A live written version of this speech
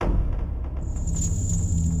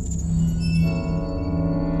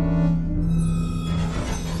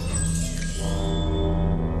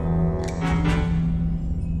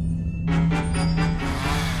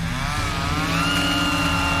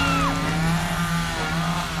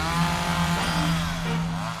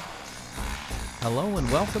Hello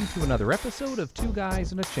and welcome to another episode of Two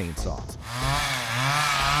Guys and a Chainsaw.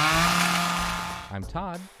 I'm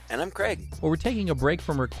Todd. And I'm Craig. Well, we're taking a break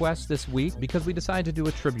from requests this week because we decided to do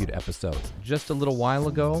a tribute episode. Just a little while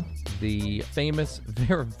ago, the famous,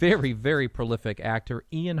 very prolific actor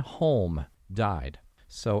Ian Holm died.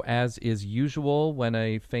 So as is usual, when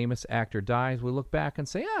a famous actor dies, we look back and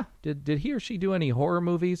say, did he or she do any horror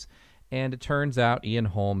movies? And it turns out Ian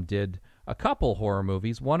Holm did a couple horror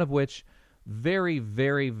movies, one of which very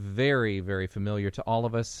familiar to all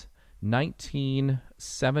of us,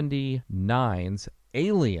 1979's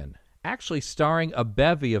Alien, actually starring a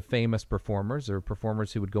bevy of famous performers, or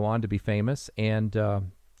performers who would go on to be famous, and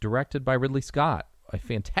directed by Ridley Scott, a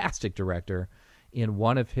fantastic director, in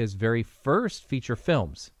one of his very first feature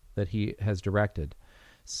films that he has directed.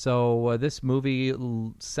 So this movie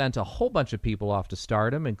sent a whole bunch of people off to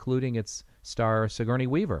stardom, including its star Sigourney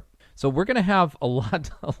Weaver. So we're going to have a lot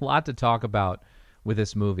to talk about with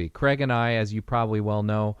this movie. Craig and I, as you probably well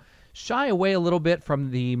know, shy away a little bit from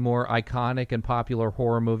the more iconic and popular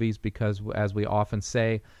horror movies because, as we often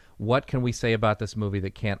say, what can we say about this movie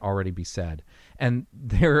that can't already be said? And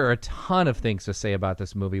there are a ton of things to say about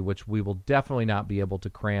this movie, which we will definitely not be able to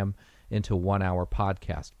cram into a 1-hour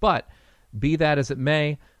podcast. But be that as it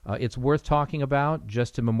may, it's worth talking about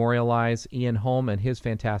just to memorialize Ian Holm and his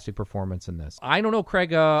fantastic performance in this. I don't know,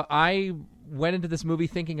 Craig. I went into this movie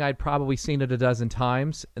thinking I'd probably seen it a dozen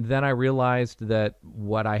times. And then I realized that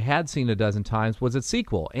what I had seen a dozen times was its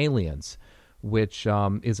sequel, Aliens, which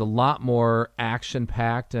is a lot more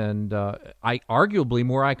action-packed and arguably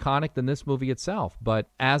more iconic than this movie itself. But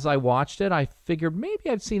as I watched it, I figured maybe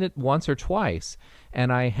I've seen it once or twice,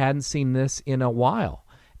 and I hadn't seen this in a while.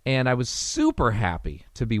 And I was super happy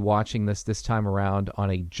to be watching this time around on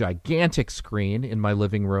a gigantic screen in my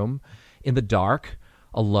living room, in the dark,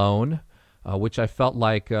 alone, which I felt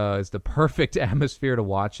like is the perfect atmosphere to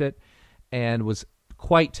watch it, and was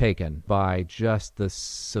quite taken by just the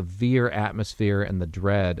severe atmosphere and the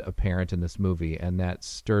dread apparent in this movie, and that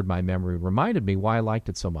stirred my memory, reminded me why I liked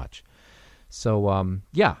it so much. So,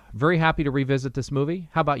 very happy to revisit this movie.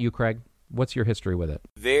 How about you, Craig? What's your history with it?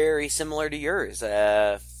 Very similar to yours.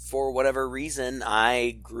 For whatever reason,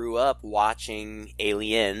 I grew up watching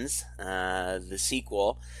Aliens, the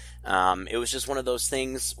sequel. It was just one of those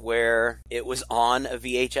things where it was on a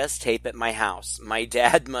VHS tape at my house. My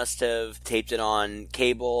dad must have taped it on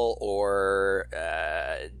cable or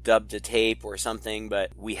dubbed a tape or something,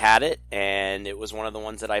 but we had it, and it was one of the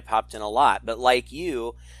ones that I popped in a lot. But like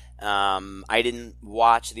you, I didn't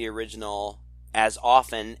watch the original as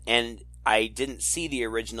often, and I didn't see the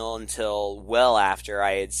original until well after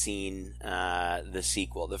I had seen the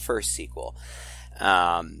sequel, the first sequel.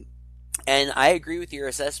 And I agree with your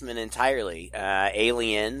assessment entirely.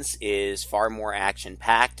 Aliens is far more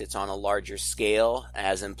action-packed. It's on a larger scale,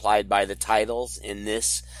 as implied by the titles. In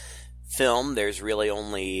this film, there's really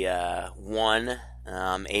only one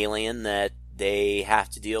alien that they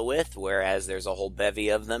have to deal with, whereas there's a whole bevy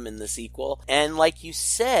of them in the sequel. And like you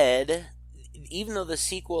said, even though the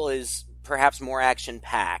sequel is perhaps more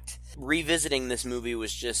action-packed, revisiting this movie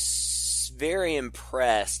was just very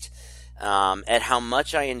impressed at how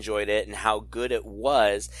much I enjoyed it and how good it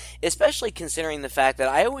was, especially considering the fact that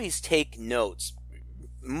I always take notes,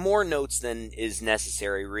 more notes than is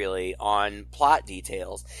necessary really, on plot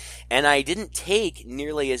details, and I didn't take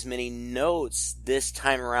nearly as many notes this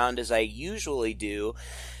time around as I usually do,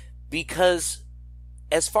 because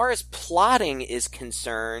as far as plotting is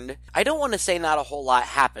concerned, I don't want to say not a whole lot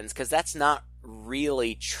happens, because that's not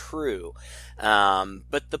really true.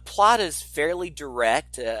 But the plot is fairly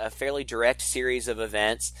direct, a fairly direct series of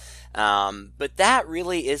events. But that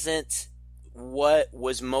really isn't what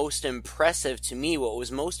was most impressive to me. What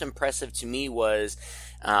was most impressive to me was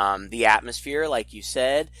the atmosphere, like you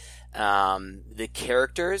said, the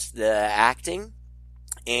characters, the acting,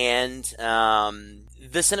 and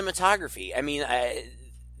the cinematography. I mean,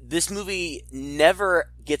 this movie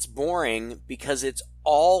never gets boring because it's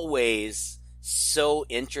always so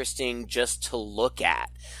interesting just to look at.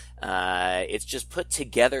 It's just put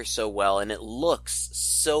together so well, and it looks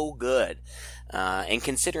so good. And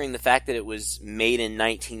considering the fact that it was made in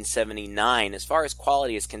 1979, as far as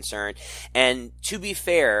quality is concerned, and to be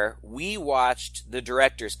fair, we watched the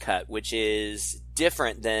director's cut, which is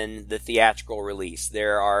different than the theatrical release.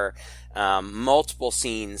 There are multiple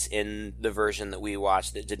scenes in the version that we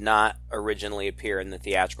watched that did not originally appear in the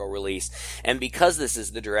theatrical release. And because this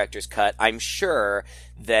is the director's cut, I'm sure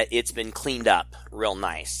that it's been cleaned up real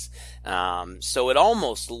nice. So it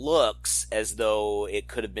almost looks as though it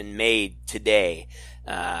could have been made today.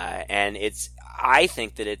 And I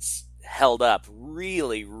think that it's held up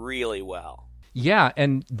really, really well. Yeah,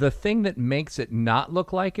 and the thing that makes it not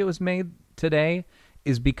look like it was made today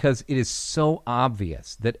is because it is so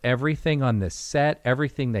obvious that everything on this set,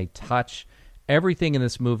 everything they touch, everything in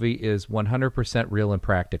this movie is 100% real and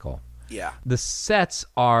practical. Yeah. The sets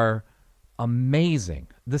are amazing.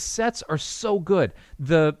 The sets are so good.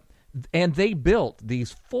 And they built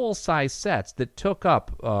these full-size sets that took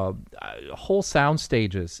up whole sound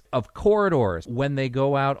stages of corridors when they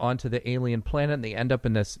go out onto the alien planet and they end up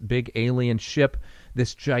in this big alien ship,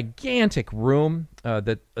 this gigantic room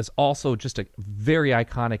that is also just a very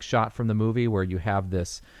iconic shot from the movie where you have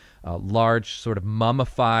this large sort of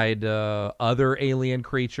mummified other alien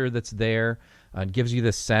creature that's there. It gives you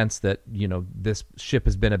this sense that, you know, this ship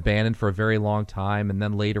has been abandoned for a very long time, and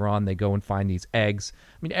then later on they go and find these eggs.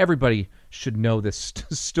 I mean, everybody should know this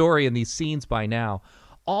story and these scenes by now.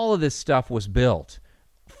 All of this stuff was built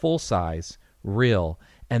full-size, real,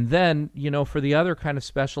 and then, you know, for the other kind of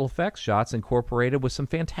special effects shots incorporated with some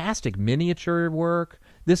fantastic miniature work.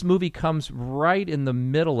 This movie comes right in the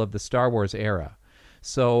middle of the Star Wars era.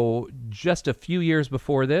 So just a few years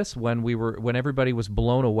before this, when everybody was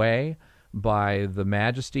blown away by the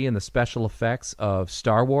majesty and the special effects of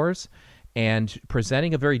Star Wars and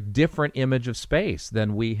presenting a very different image of space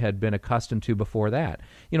than we had been accustomed to before that.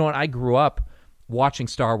 You know, and I grew up watching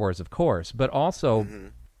Star Wars, of course, but also,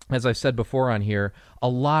 as I've said before on here, a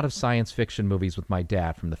lot of science fiction movies with my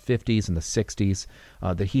dad from the 50s and the 60s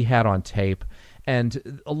that he had on tape.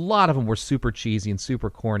 And a lot of them were super cheesy and super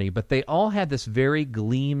corny, but they all had this very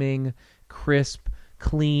gleaming, crisp,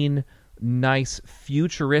 clean, nice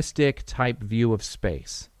futuristic type view of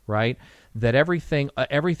space, right? That everything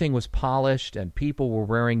was polished and people were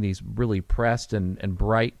wearing these really pressed and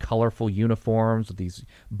bright, colorful uniforms with these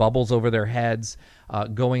bubbles over their heads,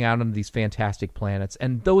 going out on these fantastic planets.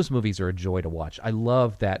 And those movies are a joy to watch. I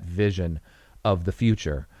love that vision of the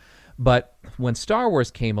future. But when Star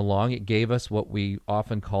Wars came along, it gave us what we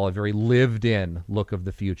often call a very lived-in look of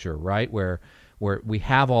the future, right? Where we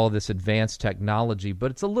have all this advanced technology, but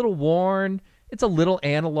it's a little worn, it's a little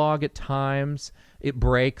analog at times, it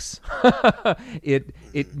breaks, it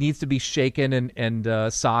needs to be shaken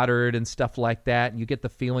and soldered and stuff like that, and you get the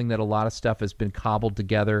feeling that a lot of stuff has been cobbled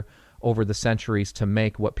together over the centuries to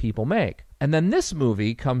make what people make. And then this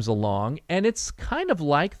movie comes along, and it's kind of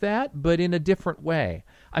like that, but in a different way.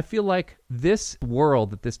 I feel like this world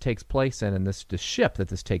that this takes place in, and this ship that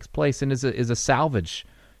this takes place in, is a salvage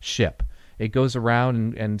ship. It goes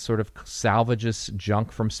around and sort of salvages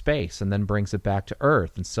junk from space and then brings it back to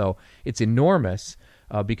Earth. And so it's enormous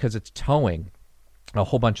because it's towing a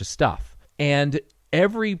whole bunch of stuff. And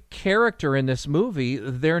every character in this movie,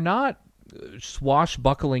 they're not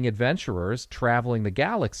swashbuckling adventurers traveling the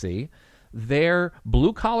galaxy. They're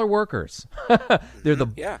blue-collar workers. They're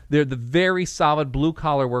the very solid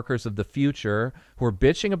blue-collar workers of the future who are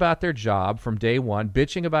bitching about their job from day one,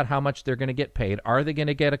 bitching about how much they're going to get paid. Are they going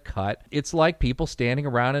to get a cut? It's like people standing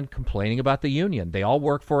around and complaining about the union. They all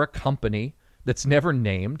work for a company that's never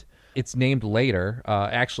named. It's named later.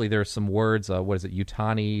 Actually, there's some words. What is it?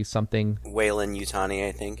 Yutani something? Weyland-Yutani,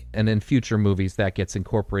 I think. And in future movies, that gets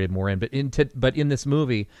incorporated more in. But in this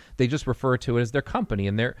movie, they just refer to it as their company,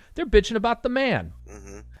 and they're bitching about the man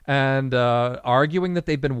and arguing that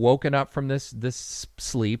they've been woken up from this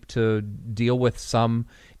sleep to deal with some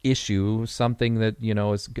issue, something that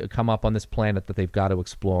has come up on this planet that they've got to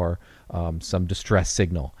explore, some distress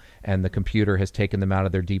signal, and the computer has taken them out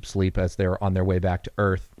of their deep sleep as they're on their way back to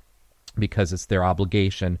Earth, because it's their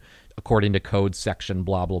obligation, according to code section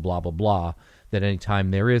blah, blah, blah, blah, blah, that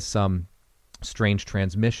anytime there is some strange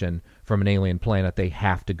transmission from an alien planet, they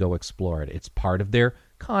have to go explore it. It's part of their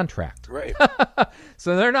contract. Right.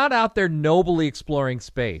 So they're not out there nobly exploring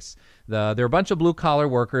space. They're a bunch of blue-collar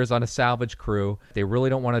workers on a salvage crew. They really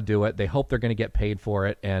don't want to do it. They hope they're going to get paid for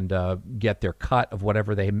it and get their cut of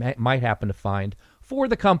whatever they might happen to find for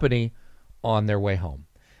the company on their way home.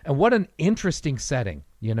 And what an interesting setting,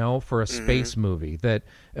 for a space movie that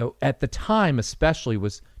at the time especially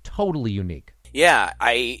was totally unique. Yeah,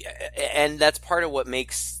 and that's part of what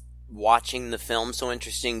makes watching the film so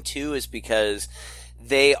interesting too, is because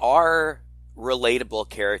they are relatable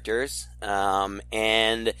characters,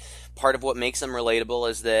 and part of what makes them relatable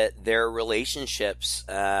is that their relationships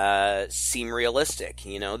seem realistic.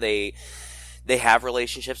 They have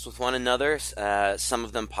relationships with one another, some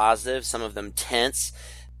of them positive, some of them tense.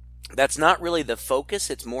 That's not really the focus.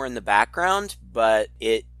 It's more in the background, but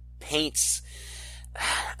it paints,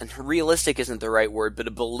 realistic isn't the right word, but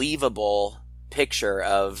a believable picture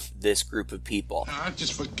of this group of people. I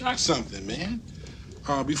just forgot something, man.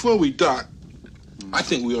 Before we dock, I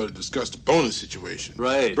think we ought to discuss the bonus situation.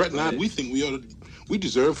 Right. Brett and I, we think we ought We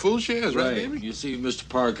deserve full shares, right, Right. baby? You see, Mr.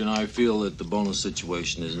 Park and I feel that the bonus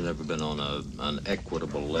situation has never been on an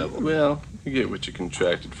equitable level. Well, you get what you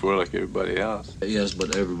contracted for like everybody else. Yes,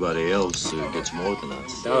 but everybody else gets more than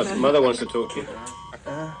us. Alice, Mother wants to talk to you.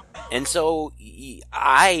 And so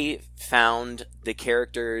I found the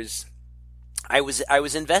characters. I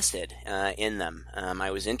was invested in them.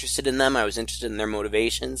 I was interested in them. I was interested in their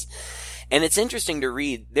motivations. And it's interesting to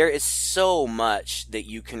read. There is so much that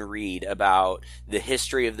you can read about the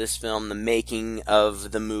history of this film, the making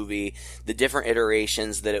of the movie, the different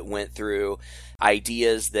iterations that it went through,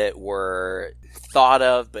 ideas that were thought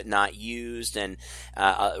of but not used, and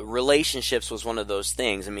relationships was one of those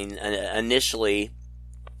things. I mean, initially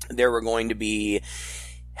there were going to be,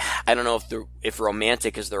 I don't know if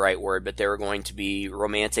romantic is the right word, but there were going to be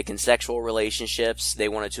romantic and sexual relationships. They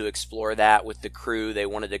wanted to explore that with the crew. They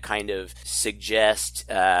wanted to kind of suggest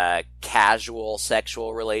casual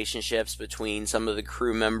sexual relationships between some of the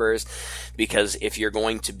crew members, because if you're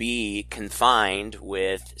going to be confined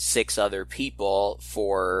with 6 other people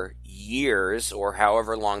for years or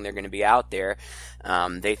however long they're going to be out there,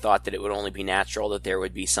 they thought that it would only be natural that there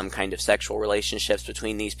would be some kind of sexual relationships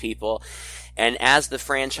between these people. And as the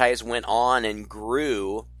franchise went on and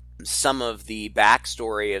grew, some of the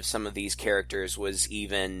backstory of some of these characters was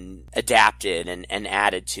even adapted and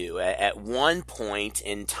added to. At one point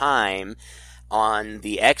in time, on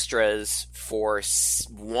the extras for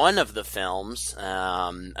one of the films,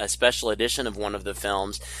 a special edition of one of the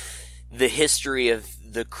films, the history of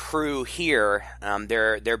the crew here,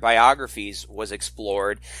 their biographies was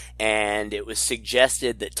explored, and it was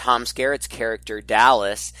suggested that Tom Skerritt's character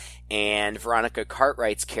Dallas and Veronica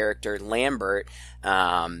Cartwright's character Lambert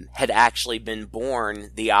had actually been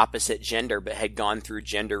born the opposite gender, but had gone through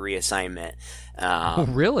gender reassignment. Oh,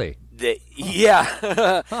 really?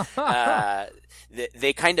 Yeah.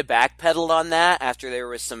 They kind of backpedaled on that after there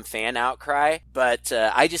was some fan outcry, but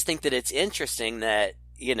I just think that it's interesting that,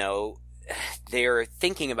 you know, they're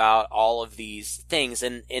thinking about all of these things,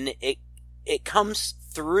 and it comes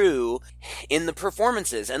through in the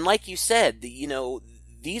performances. And like you said, you know,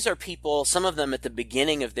 these are people, some of them at the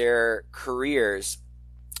beginning of their careers,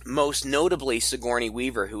 most notably Sigourney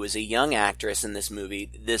Weaver, who was a young actress in this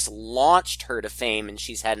movie. This launched her to fame, and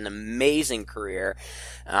she's had an amazing career,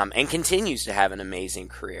 and continues to have an amazing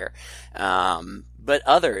career. But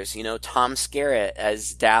others, you know, Tom Skerritt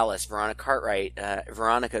as Dallas, Veronica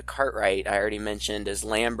Cartwright, I already mentioned, as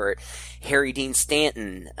Lambert, Harry Dean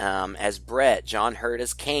Stanton as Brett, John Hurt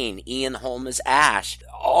as Kane, Ian Holm as Ash.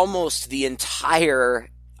 Almost the entire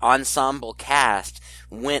ensemble cast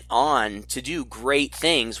went on to do great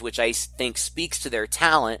things, which I think speaks to their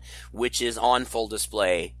talent, which is on full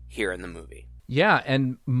display here in the movie. Yeah,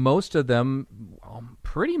 and most of them,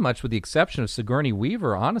 pretty much with the exception of Sigourney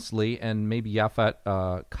Weaver, honestly, and maybe Yaphet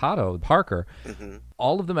Kotto, Parker,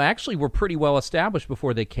 all of them actually were pretty well established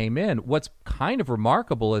before they came in. What's kind of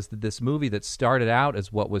remarkable is that this movie that started out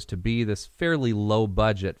as what was to be this fairly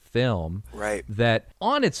low-budget film, right, that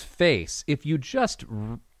on its face, if you just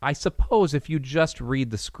read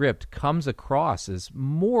the script, comes across as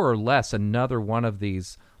more or less another one of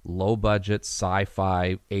these low-budget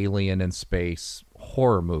sci-fi alien in space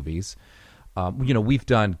horror movies. You know, we've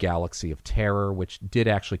done Galaxy of Terror, which did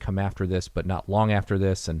actually come after this, but not long after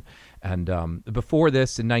this. And before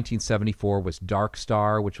this, in 1974, was Dark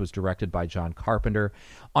Star, which was directed by John Carpenter.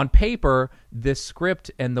 On paper, this script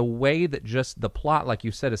and the way that just the plot, like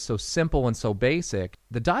you said, is so simple and so basic,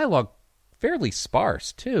 the dialogue fairly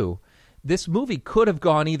sparse, too. This movie could have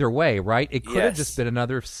gone either way, right? It could have just been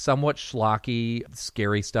another somewhat schlocky,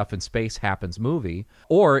 scary stuff in space happens movie,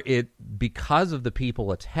 or it, because of the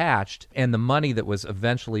people attached and the money that was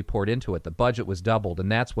eventually poured into it, the budget was doubled,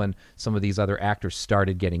 and that's when some of these other actors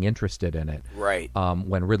started getting interested in it. Right.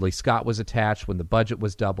 When Ridley Scott was attached, when the budget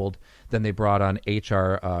was doubled, then they brought on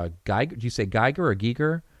H.R. Geiger. Do you say Geiger or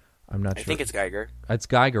Giger? I'm not sure. I think it's Geiger. It's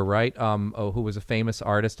Geiger, right? Who was a famous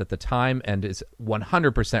artist at the time and is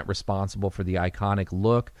 100% responsible for the iconic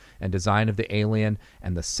look and design of the alien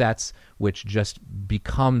and the sets, which just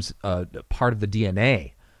becomes part of the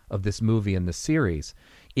DNA of this movie and the series.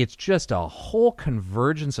 It's just a whole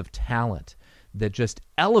convergence of talent that just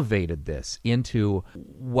elevated this into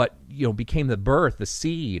what, you know, became the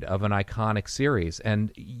seed of an iconic series. And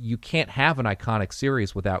you can't have an iconic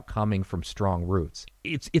series without coming from strong roots.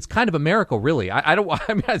 It's kind of a miracle, really. I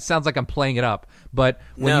mean, it sounds like I'm playing it up, but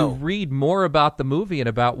when you read more about the movie and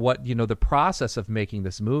about what, you know, the process of making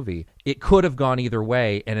this movie, it could have gone either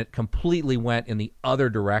way, and it completely went in the other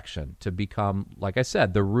direction to become, like I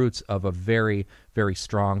said, the roots of a very, very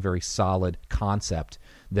strong, very solid concept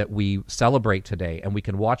that we celebrate today, and we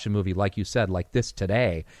can watch a movie, like you said, like this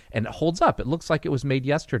today, and it holds up. It looks like it was made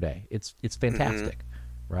yesterday. It's fantastic,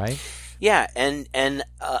 right? Yeah, and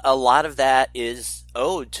a lot of that is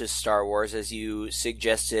owed to Star Wars, as you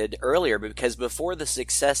suggested earlier, because before the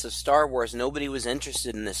success of Star Wars, nobody was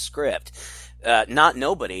interested in this script. Not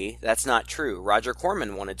nobody, that's not true. Roger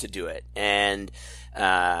Corman wanted to do it, and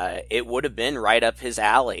it would have been right up his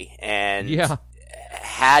alley. And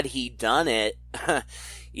had he done it,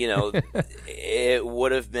 it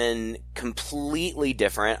would have been completely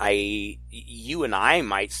different. You and I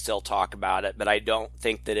might still talk about it, but I don't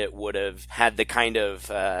think that it would have had the kind of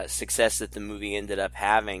success that the movie ended up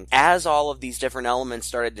having. As all of these different elements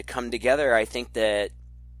started to come together, I think that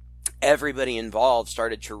everybody involved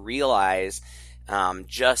started to realize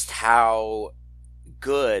just how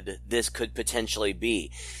good this could potentially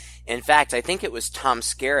be. In fact, I think it was Tom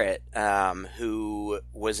Skerritt who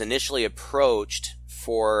was initially approached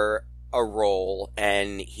for a role,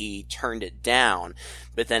 and he turned it down.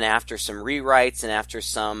 But then after some rewrites and after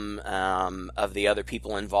some of the other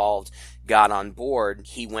people involved got on board,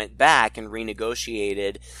 he went back and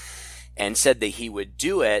renegotiated and said that he would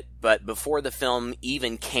do it. But before the film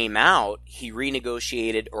even came out, he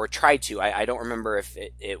renegotiated, or tried to. I don't remember if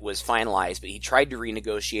it was finalized, but he tried to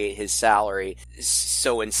renegotiate his salary.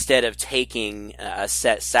 So instead of taking a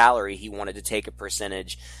set salary, he wanted to take a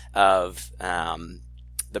percentage of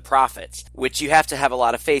the profits, which you have to have a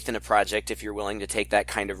lot of faith in a project if you're willing to take that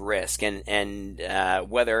kind of risk. And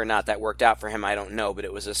whether or not that worked out for him, I don't know, but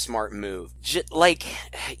it was a smart move.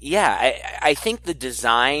 I think the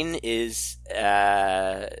design is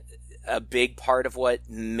a big part of what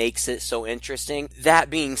makes it so interesting. That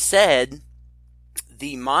being said,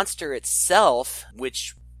 the monster itself,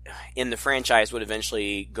 which in the franchise would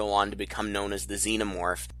eventually go on to become known as the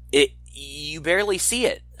Xenomorph, you barely see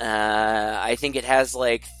it. I think it has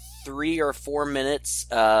like 3 or 4 minutes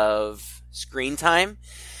of screen time.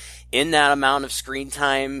 In that amount of screen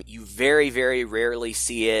time, you very, very rarely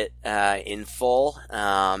see it in full,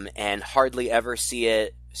 and hardly ever see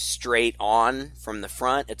it straight on from the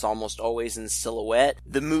front. It's almost always in silhouette.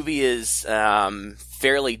 The movie is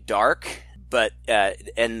fairly dark,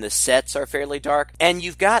 and the sets are fairly dark. And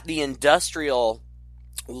you've got the industrial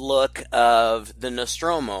look of the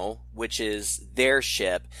Nostromo, which is their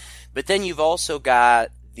ship, but then you've also got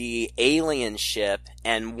the alien ship,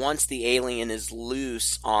 and once the alien is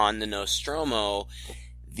loose on the Nostromo,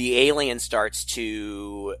 the alien starts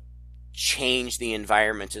to change the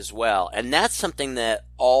environment as well. And that's something that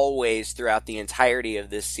always throughout the entirety of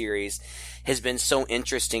this series has been so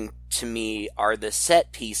interesting to me, are the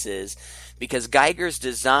set pieces, because Giger's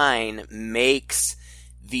design makes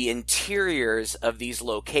the interiors of these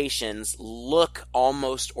locations look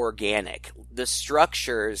almost organic. The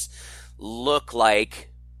structures look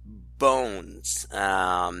like bones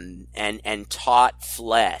and taut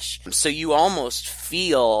flesh. So you almost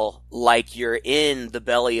feel like you're in the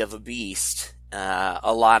belly of a beast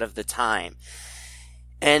a lot of the time.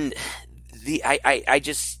 And I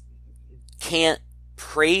just can't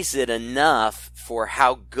praise it enough for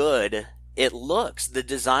how good it looks. The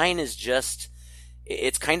design is just...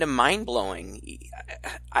 it's kind of mind-blowing.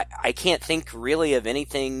 I can't think really of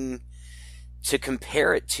anything to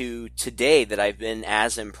compare it to today that I've been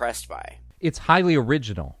as impressed by. It's highly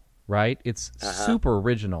original, right? It's super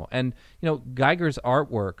original. And, Giger's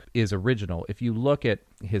artwork is original. If you look at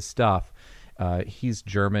his stuff, he's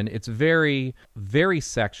German. It's very, very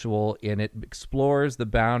sexual, and it explores the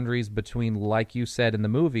boundaries between, like you said in the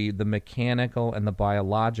movie, the mechanical and the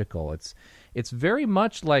biological. It's very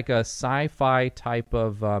much like a sci-fi type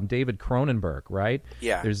of David Cronenberg, right?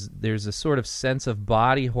 Yeah. There's a sort of sense of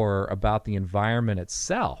body horror about the environment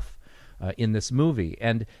itself in this movie.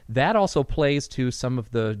 And that also plays to some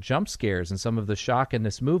of the jump scares and some of the shock in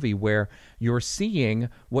this movie, where you're seeing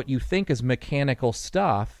what you think is mechanical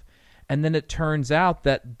stuff, and then it turns out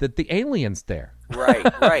that the alien's there.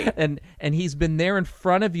 Right. and he's been there in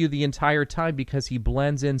front of you the entire time because he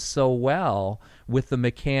blends in so well with the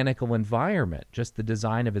mechanical environment, just the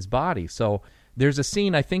design of his body. So there's a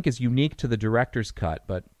scene I think is unique to the director's cut,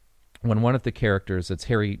 but when one of the characters, it's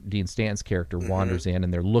Harry Dean Stanton's character, wanders in,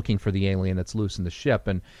 and they're looking for the alien that's loose in the ship,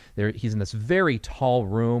 and he's in this very tall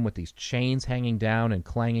room with these chains hanging down and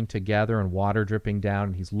clanging together and water dripping down,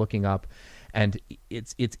 and he's looking up. And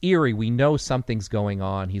it's eerie. We know something's going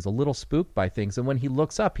on. He's a little spooked by things. And when he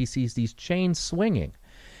looks up, he sees these chains swinging.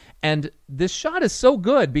 And this shot is so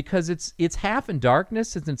good because it's half in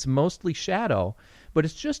darkness and it's mostly shadow, but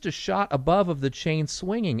it's just a shot above of the chain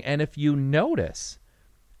swinging. And if you notice,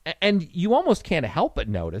 And you almost can't help but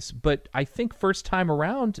notice, but I think first time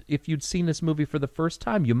around, if you'd seen this movie for the first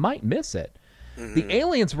time, you might miss it. The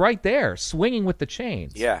alien's right there, swinging with the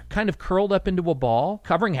chains. Yeah. Kind of curled up into a ball,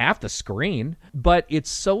 covering half the screen. But it's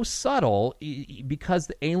so subtle because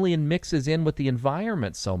the alien mixes in with the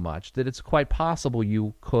environment so much that it's quite possible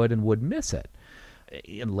you could and would miss it.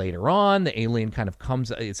 And later on, the alien kind of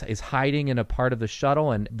is hiding in a part of the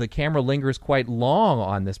shuttle, and the camera lingers quite long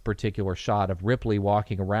on this particular shot of Ripley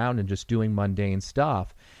walking around and just doing mundane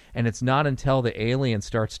stuff. And it's not until the alien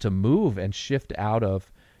starts to move and shift out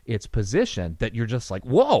of its position that you're just like,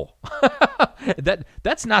 whoa,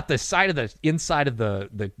 that's not the side of the inside of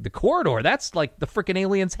the corridor. That's like the freaking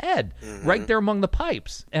alien's head right there among the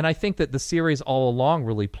pipes. And I think that the series all along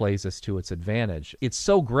really plays this to its advantage. It's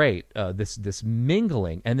so great, this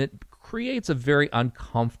mingling, and it creates a very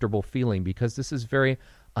uncomfortable feeling because this is very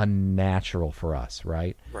unnatural for us,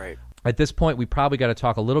 right? Right. At this point, we probably got to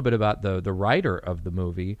talk a little bit about the writer of the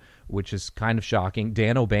movie, which is kind of shocking,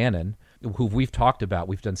 Dan O'Bannon, who we've talked about.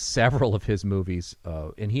 We've done several of his movies,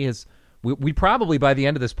 and he is. We probably, by the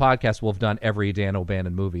end of this podcast, will have done every Dan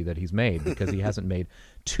O'Bannon movie that he's made because he hasn't made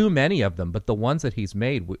too many of them, but the ones that he's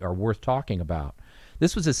made are worth talking about.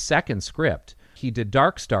 This was his second script. He did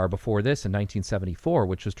Dark Star before this in 1974,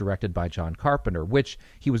 which was directed by John Carpenter, which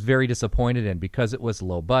he was very disappointed in because it was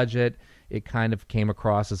low budget. It kind of came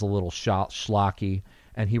across as a little schlocky,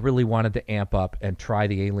 and he really wanted to amp up and try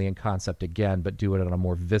the alien concept again, but do it on a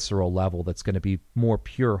more visceral level that's going to be more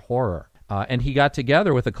pure horror. And he got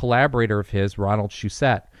together with a collaborator of his, Ronald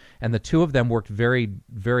Shusett, and the two of them worked very,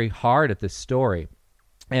 very hard at this story.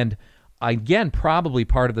 And again, probably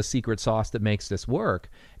part of the secret sauce that makes this work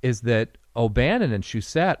is that O'Bannon and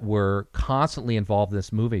Shusett were constantly involved in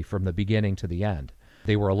this movie from the beginning to the end.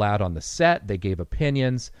 They were allowed on the set. They gave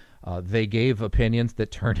opinions. They gave opinions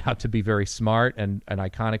that turned out to be very smart and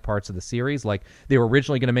iconic parts of the series. Like, they were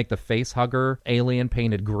originally going to make the face hugger alien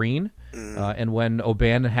painted green. And when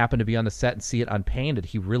O'Bannon happened to be on the set and see it unpainted,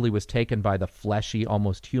 he really was taken by the fleshy,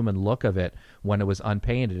 almost human look of it when it was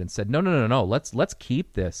unpainted and said, no, let's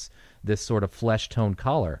keep this sort of flesh tone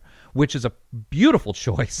color, which is a beautiful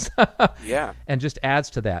choice. Yeah. And just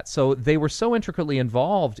adds to that. So they were so intricately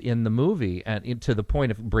involved in the movie and to the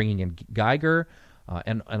point of bringing in Geiger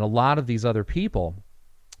and a lot of these other people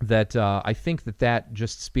that I think that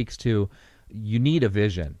just speaks to you need a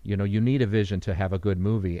vision. You need a vision to have a good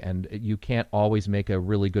movie, and you can't always make a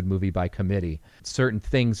really good movie by committee. Certain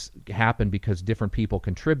things happen because different people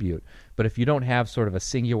contribute, but if you don't have sort of a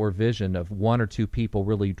singular vision of one or two people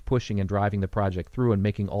really pushing and driving the project through and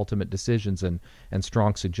making ultimate decisions and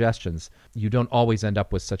strong suggestions, you don't always end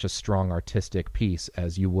up with such a strong artistic piece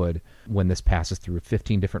as you would when this passes through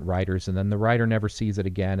 15 different writers, and then the writer never sees it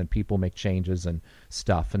again, and people make changes and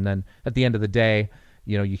stuff. And then at the end of the day,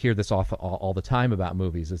 you hear this all the time about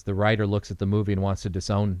movies, is the writer looks at the movie and wants to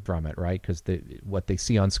disown from it, right? Because what they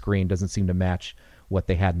see on screen doesn't seem to match what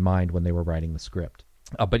they had in mind when they were writing the script.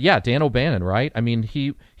 But yeah, Dan O'Bannon, right? I mean,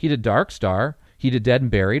 he did Dark Star. He did Dead and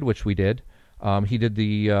Buried, which we did. He did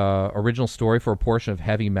the original story for a portion of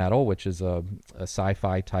Heavy Metal, which is a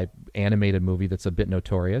sci-fi type animated movie that's a bit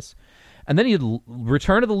notorious. And then he did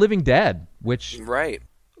Return of the Living Dead, which... Right.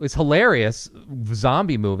 It's hilarious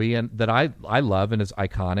zombie movie and that I love and is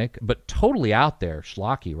iconic, but totally out there,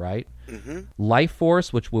 schlocky, right? Mm-hmm. Life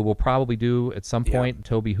Force, which we will probably do at some point,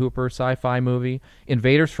 Tobe Hooper sci-fi movie.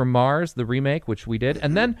 Invaders from Mars, the remake, which we did.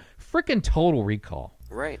 And then frickin' Total Recall.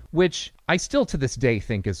 Right. Which I still to this day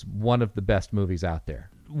think is one of the best movies out there.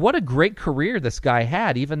 What a great career this guy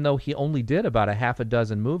had, even though he only did about a half a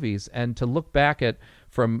dozen movies. And to look back at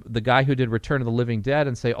from the guy who did Return of the Living Dead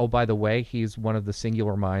and say, oh, by the way, he's one of the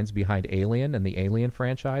singular minds behind Alien and the Alien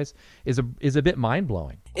franchise is a bit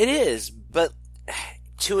mind-blowing. It is, but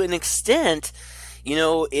to an extent,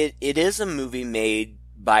 it is a movie made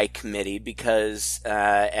by committee because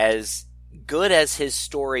as good as his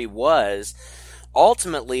story was,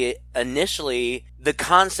 ultimately, initially, the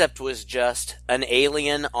concept was just an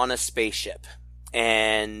alien on a spaceship.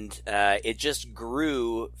 And it just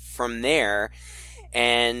grew from there.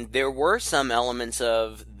 And there were some elements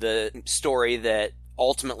of the story that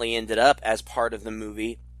ultimately ended up as part of the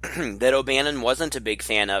movie that O'Bannon wasn't a big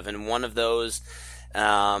fan of. And one of those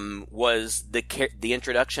was the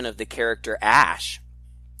introduction of the character Ash,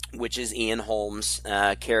 which is Ian Holmes'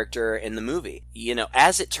 character in the movie.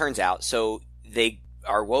 As it turns out, so they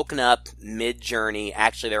are woken up mid-journey.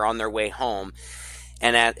 Actually, they're on their way home.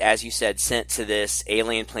 And as you said, sent to this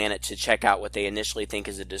alien planet to check out what they initially think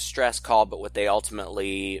is a distress call, but what they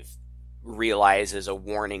ultimately realize is a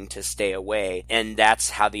warning to stay away. And that's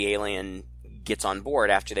how the alien gets on board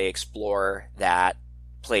after they explore that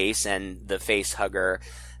place, and the face hugger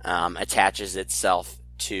attaches itself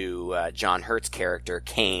to John Hurt's character,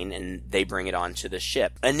 Kane, and they bring it onto the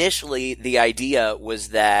ship. Initially, the idea was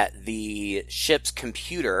that the ship's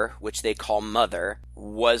computer, which they call Mother,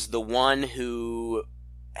 was the one who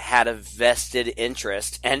had a vested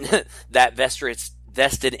interest, and that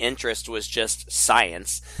vested interest was just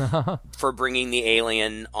science for bringing the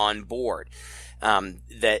alien on board.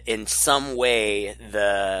 That in some way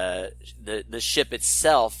the ship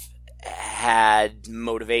itself had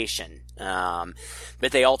motivation.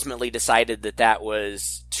 But they ultimately decided that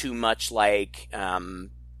was too much like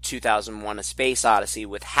 2001: A Space Odyssey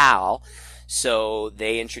with HAL. So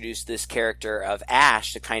they introduced this character of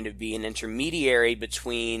Ash to kind of be an intermediary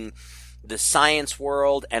between the science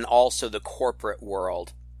world and also the corporate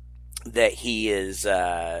world that he is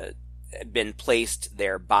been placed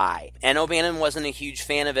there by. And O'Bannon wasn't a huge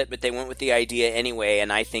fan of it, but they went with the idea anyway,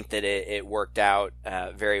 and I think that it worked out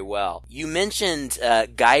very well. You mentioned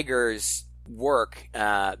Geiger's work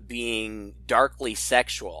being darkly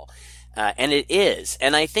sexual. And it is.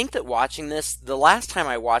 And I think that watching this, the last time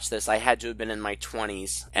I watched this, I had to have been in my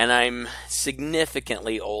 20s. And I'm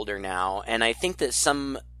significantly older now. And I think that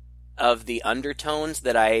some of the undertones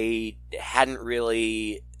that I hadn't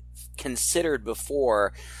really considered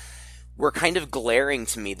before were kind of glaring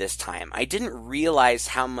to me this time. I didn't realize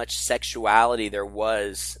how much sexuality there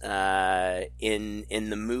was in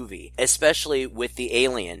the movie, especially with the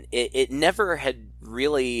alien. It never had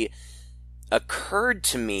really occurred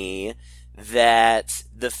to me that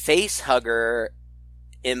the face hugger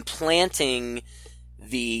implanting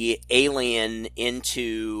the alien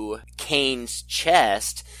into Kane's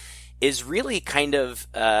chest is really kind of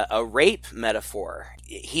a rape metaphor.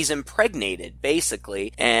 He's impregnated,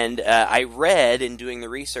 basically. And I read in doing the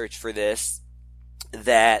research for this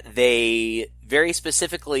that they very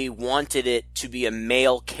specifically wanted it to be a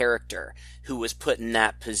male character who was put in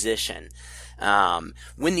that position.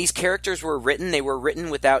 When these characters were written, they were written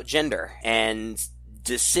without gender, and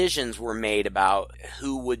decisions were made about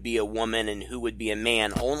who would be a woman and who would be a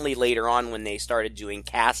man only later on when they started doing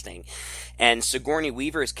casting. And Sigourney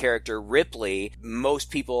Weaver's character, Ripley, most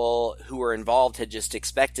people who were involved had just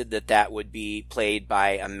expected that would be played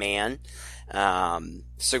by a man.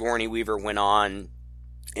 Sigourney Weaver went on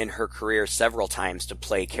in her career several times to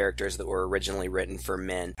play characters that were originally written for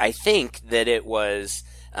men. I think that it was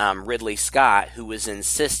Ridley Scott who was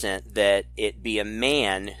insistent that it be a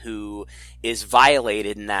man who is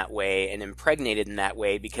violated in that way and impregnated in that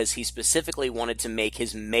way, because he specifically wanted to make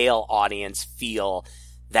his male audience feel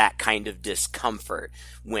that kind of discomfort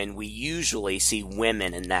when we usually see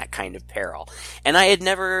women in that kind of peril. And I had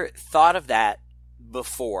never thought of that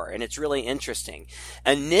before, and it's really interesting.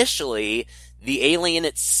 Initially, the alien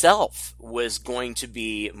itself was going to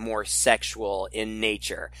be more sexual in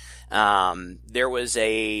nature. There was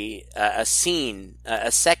a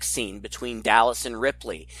sex scene between Dallas and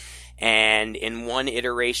Ripley, and in one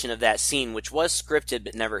iteration of that scene, which was scripted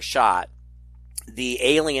but never shot, the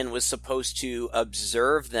alien was supposed to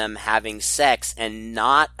observe them having sex and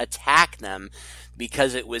not attack them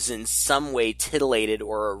because it was in some way titillated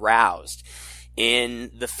or aroused.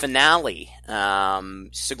 In the finale,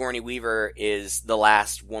 Sigourney Weaver is the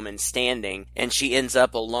last woman standing, and she ends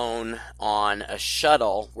up alone on a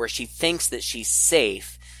shuttle where she thinks that she's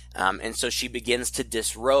safe, and so she begins to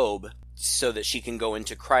disrobe so that she can go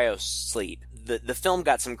into cryosleep. The film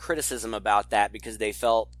got some criticism about that because they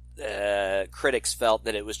felt critics felt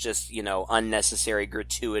that it was just, unnecessary,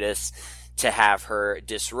 gratuitous to have her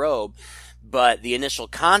disrobe. But the initial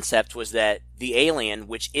concept was that the alien,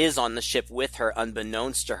 which is on the ship with her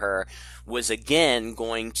unbeknownst to her, was again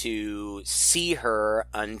going to see her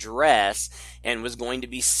undress and was going to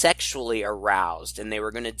be sexually aroused, and they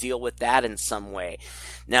were going to deal with that in some way.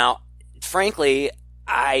 Now, frankly,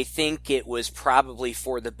 I think it was probably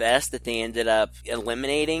for the best that they ended up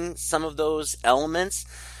eliminating some of those elements,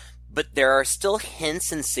 but there are still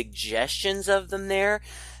hints and suggestions of them there.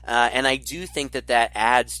 And I do think that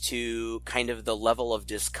adds to kind of the level of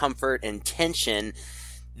discomfort and tension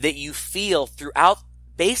that you feel throughout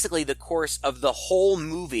basically the course of the whole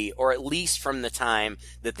movie, or at least from the time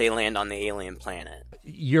that they land on the alien planet.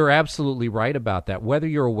 You're absolutely right about that, whether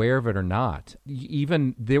you're aware of it or not.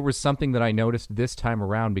 Even there was something that I noticed this time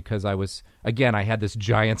around, because I had this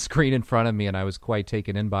giant screen in front of me and I was quite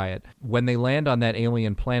taken in by it. When they land on that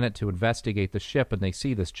alien planet to investigate the ship and they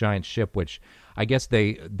see this giant ship, which I guess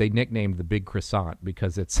they nicknamed the Big Croissant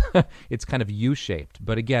because it's it's kind of U-shaped.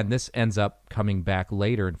 But again, this ends up coming back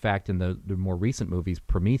later. In fact, in the more recent movies,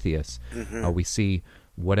 Prometheus, we see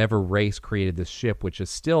whatever race created this ship, which is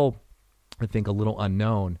still, I think, a little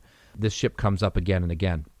unknown. This ship comes up again and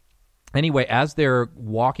again. Anyway, as they're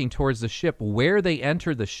walking towards the ship, where they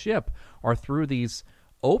enter the ship are through these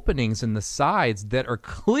openings in the sides that are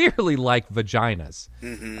clearly like vaginas.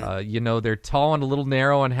 They're tall and a little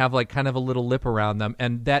narrow and have like kind of a little lip around them.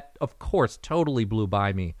 And that, of course, totally blew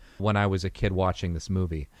by me when I was a kid watching this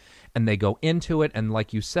movie. And they go into it, and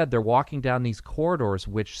like you said, they're walking down these corridors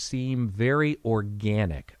which seem very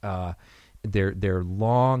organic. They're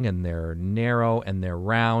long and they're narrow and they're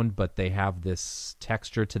round, but they have this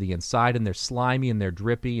texture to the inside, and they're slimy and they're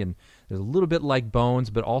drippy, and there's a little bit like bones,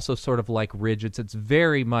 but also sort of like ridges. It's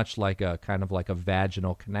very much like a kind of like a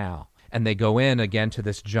vaginal canal. And they go in again to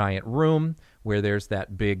this giant room where there's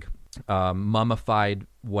that big mummified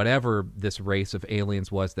whatever this race of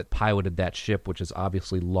aliens was that piloted that ship, which is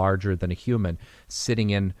obviously larger than a human, sitting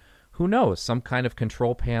in, who knows, some kind of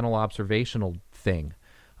control panel observational thing.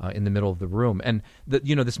 In the middle of the room. And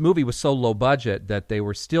this movie was so low budget that they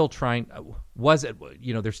were still trying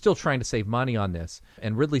they're still trying to save money on this,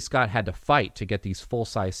 and Ridley Scott had to fight to get these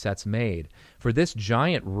full-size sets made for this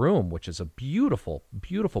giant room, which is a beautiful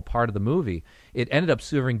part of the movie. It ended up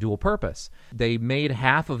serving dual purpose. They made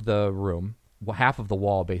half of the room, half of the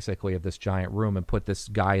wall basically of this giant room, and put this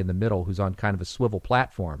guy in the middle who's on kind of a swivel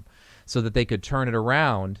platform so that they could turn it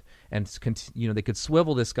around and they could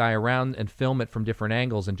swivel this guy around and film it from different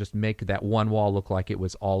angles and just make that one wall look like it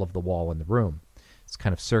was all of the wall in the room. It's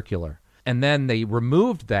kind of circular. And then they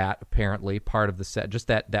removed that, apparently, part of the set, just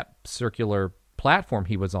that circular platform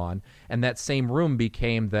he was on, and that same room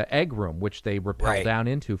became the egg room, which they rappel down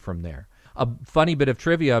into from there. A funny bit of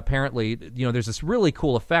trivia, apparently, there's this really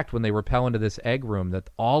cool effect when they rappel into this egg room that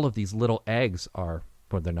all of these little eggs are,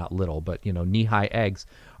 well, they're not little, but, knee-high eggs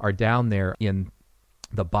are down there in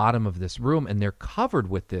the bottom of this room, and they're covered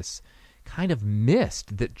with this kind of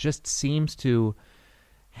mist that just seems to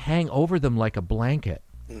hang over them like a blanket.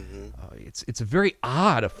 It's a very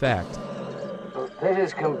odd effect. This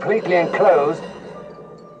is completely enclosed,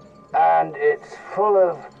 and it's full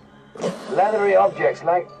of leathery objects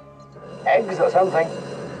like eggs or something.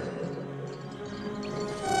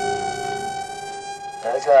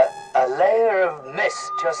 There's a layer of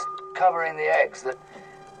mist just covering the eggs that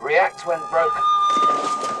reacts when broken.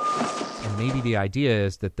 And maybe the idea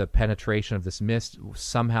is that the penetration of this mist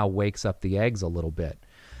somehow wakes up the eggs a little bit.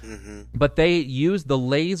 But they used the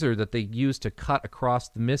laser that they used to cut across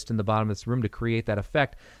the mist in the bottom of this room to create that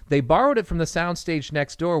effect. They borrowed it from the soundstage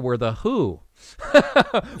next door where The Who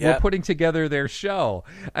were putting together their show.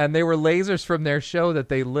 And they were lasers from their show that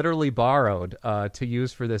they literally borrowed to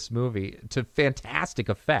use for this movie, to fantastic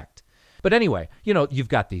effect. But anyway, you've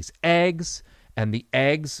got these eggs, and the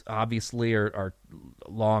eggs obviously are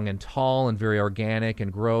long and tall and very organic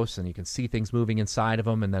and gross, and you can see things moving inside of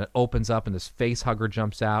them, and then it opens up and this face hugger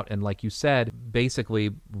jumps out and, like you said,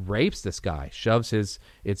 basically rapes this guy, shoves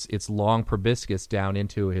its long proboscis down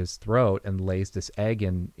into his throat and lays this egg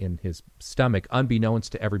in his stomach,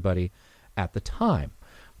 unbeknownst to everybody at the time,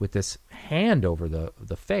 with this hand over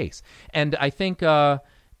the face. And I think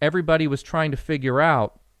everybody was trying to figure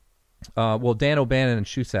out, Dan O'Bannon and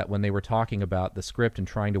Shusett, when they were talking about the script and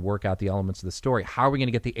trying to work out the elements of the story, how are we going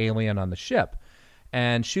to get the alien on the ship?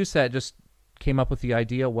 And Shusett just came up with the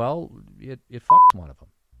idea, well, it f***ed one of them.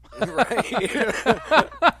 Right.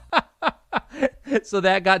 So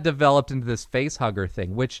that got developed into this face hugger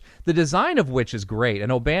thing, which the design of which is great.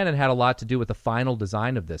 And O'Bannon had a lot to do with the final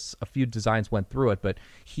design of this. A few designs went through it, but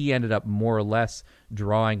he ended up more or less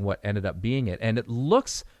drawing what ended up being it. And it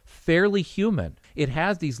looks fairly human. It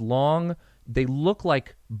has these long, they look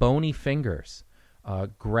like bony fingers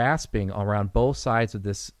grasping around both sides of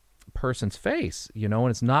this person's face, and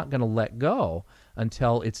it's not going to let go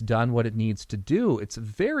until it's done what it needs to do. It's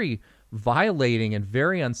very violating and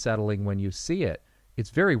very unsettling when you see it. It's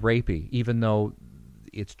very rapey, even though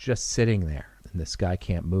it's just sitting there and this guy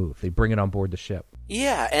can't move. They bring it on board the ship.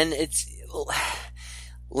 Yeah, and it's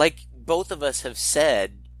like both of us have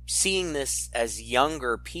said, seeing this as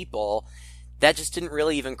younger people, that just didn't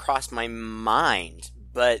really even cross my mind.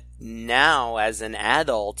 But now, as an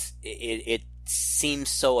adult, it seems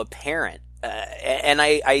so apparent. And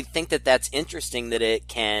I think that that's interesting that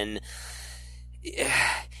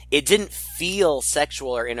it didn't feel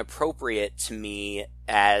sexual or inappropriate to me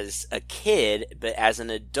as a kid, but as an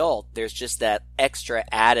adult, there's just that extra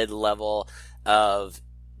added level of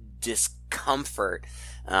discomfort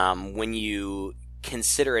when you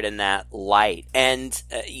consider it in that light. And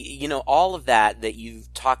all of that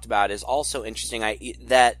you've talked about is also interesting.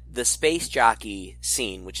 That the space jockey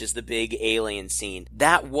scene, which is the big alien scene,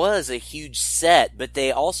 that was a huge set, but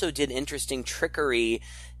they also did interesting trickery.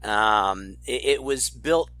 It was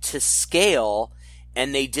built to scale,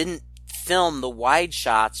 and they didn't film the wide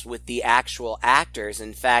shots with the actual actors.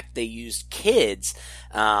 In fact, they used kids,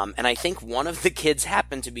 and I think one of the kids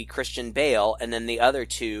happened to be Christian Bale, and then the other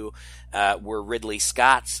two were Ridley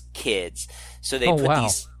Scott's kids. So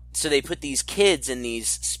they put these kids in these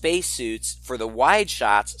spacesuits for the wide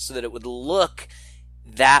shots so that it would look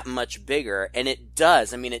that much bigger, and it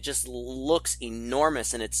does. I mean, it just looks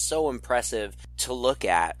enormous, and it's so impressive to look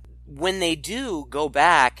at. When they do go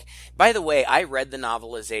back, by the way, I read the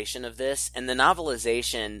novelization of this, and the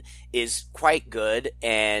novelization is quite good,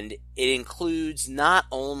 and it includes not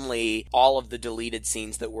only all of the deleted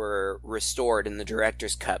scenes that were restored in the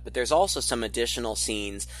director's cut, but there's also some additional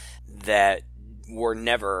scenes that were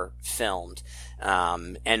never filmed.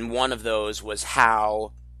 And one of those was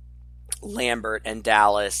how Lambert and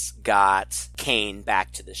Dallas got Kane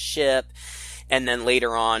back to the ship. And then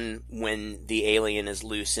later on, when the alien is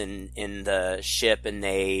loose in the ship and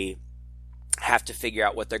they have to figure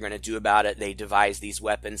out what they're going to do about it, they devise these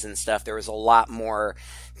weapons and stuff. There was a lot more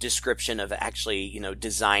description of actually,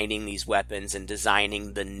 designing these weapons and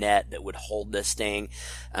designing the net that would hold this thing.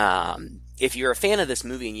 If you're a fan of this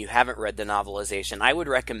movie and you haven't read the novelization, I would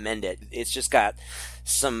recommend it. It's just got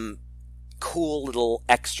some cool little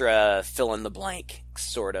extra fill-in-the-blank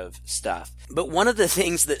sort of stuff. But one of the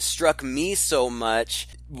things that struck me so much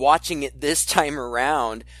watching it this time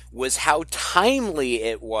around was how timely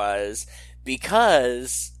it was,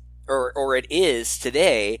 because, or it is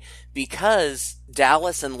today, because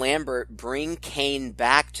Dallas and Lambert bring Kane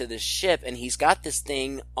back to the ship, and he's got this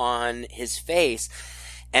thing on his face,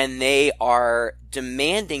 and they are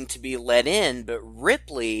demanding to be let in, but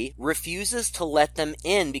Ripley refuses to let them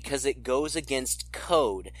in because it goes against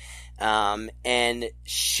code. And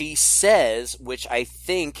she says, which I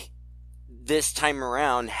think this time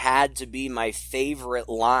around had to be my favorite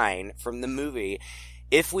line from the movie,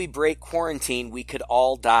 "If we break quarantine, we could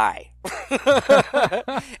all die."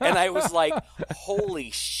 And I was like,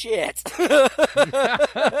 holy shit.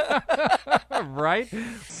 Right?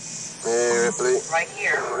 Hey, Ripley. Right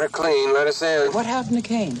here. We're clean. Let us in. What happened to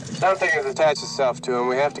Kane? Something has attached itself to him.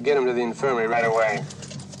 We have to get him to the infirmary right away.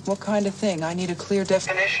 What kind of thing? I need a clear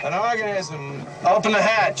definition. An organism. Open the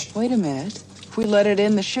hatch. Wait a minute. If we let it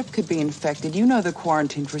in, the ship could be infected. You know the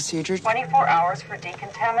quarantine procedure. 24 hours for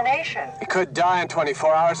decontamination. He could die in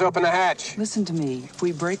 24 hours. Open the hatch. Listen to me. If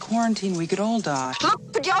we break quarantine, we could all die.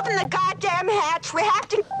 Look, could you open the goddamn hatch? We have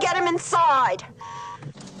to get him inside.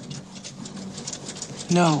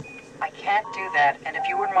 No. I can't do that, and if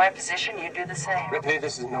you were in my position, you'd do the same. Ripley,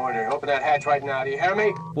 this is an order. Open that hatch right now. Do you hear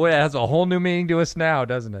me? Boy, it has a whole new meaning to us now,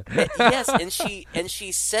 doesn't it? Yes, and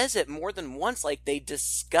she says it more than once, like they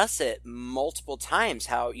discuss it multiple times,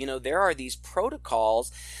 how, there are these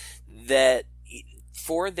protocols that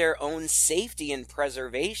for their own safety and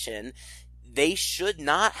preservation, they should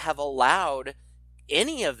not have allowed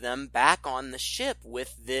any of them back on the ship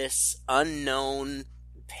with this unknown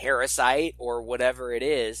parasite or whatever it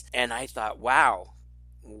is. And I thought, wow,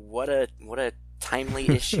 what a timely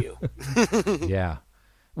issue. Yeah.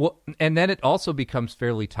 Well, and then it also becomes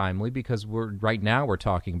fairly timely because right now we're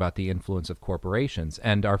talking about the influence of corporations,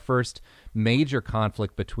 and our first major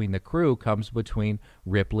conflict between the crew comes between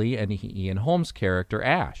Ripley and Ian Holmes' character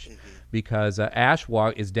Ash, because Ash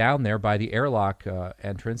is down there by the airlock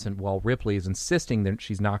entrance, and while Ripley is insisting that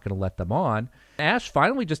she's not going to let them on, Ash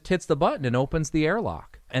finally just hits the button and opens the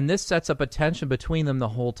airlock. And this sets up a tension between them the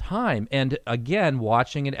whole time. And again,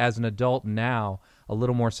 watching it as an adult now, a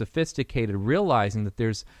little more sophisticated, realizing that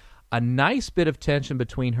there's a nice bit of tension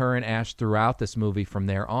between her and Ash throughout this movie from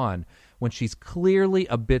there on, when she's clearly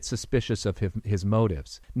a bit suspicious of his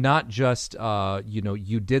motives. Not just,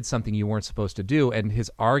 you did something you weren't supposed to do. And his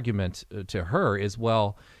argument to her is,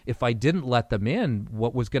 well, if I didn't let them in,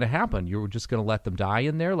 what was going to happen? You were just going to let them die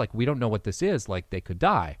in there? Like, we don't know what this is. Like, they could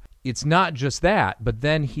die. It's not just that, but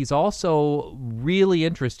then he's also really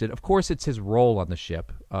interested. Of course, it's his role on the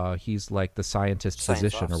ship. He's like the scientist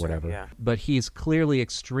physician or whatever. Yeah. But he's clearly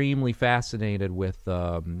extremely fascinated with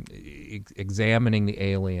examining the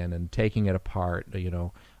alien and taking it apart,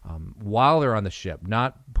 while they're on the ship,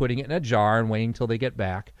 not putting it in a jar and waiting until they get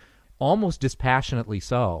back. Almost dispassionately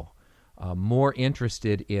so. More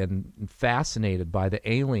interested in, fascinated by the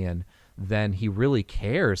alien than he really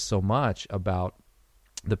cares so much about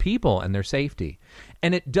the people and their safety.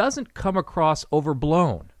 And it doesn't come across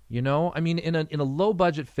overblown, I mean, in a low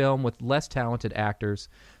budget film with less talented actors,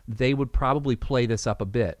 they would probably play this up a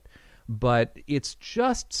bit. But it's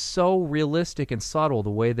just so realistic and subtle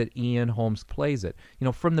the way that Ian Holmes plays it.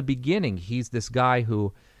 From the beginning, he's this guy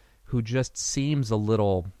who just seems a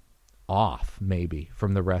little off, maybe,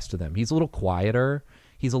 from the rest of them. He's a little quieter.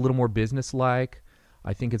 He's a little more businesslike.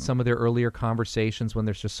 I think in some of their earlier conversations when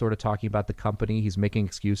they're just sort of talking about the company, he's making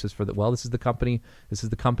excuses for this is the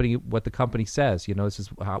company, what the company says, this is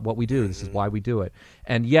what we do, this is why we do it.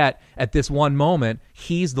 And yet, at this one moment,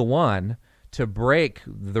 he's the one to break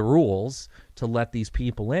the rules to let these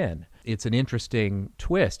people in. It's an interesting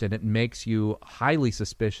twist, and it makes you highly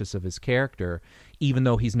suspicious of his character, even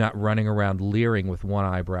though he's not running around leering with one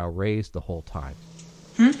eyebrow raised the whole time.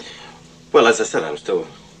 Well, as I said, I'm still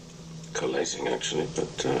collating, actually,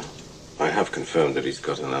 but I have confirmed that he's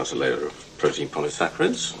got an outer layer of protein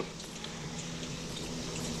polysaccharides.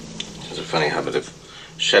 He has a funny habit of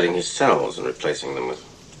shedding his cells and replacing them with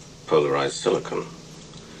polarized silicon,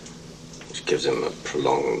 which gives him a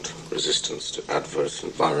prolonged resistance to adverse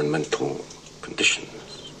environmental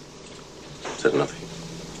conditions. Said nothing.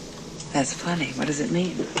 That's funny. What does it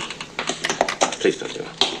mean? Please don't do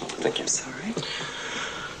that. Thank you. I'm sorry.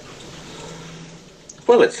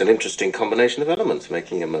 Well, it's an interesting combination of elements,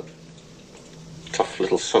 making him a tough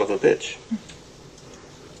little son of a bitch.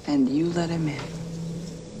 And you let him in.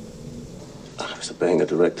 I was obeying a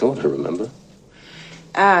direct order, remember?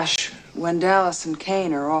 Ash, when Dallas and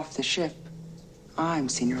Kane are off the ship, I'm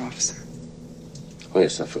senior officer. Oh,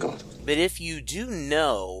 yes, I forgot. But if you do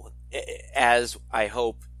know, as I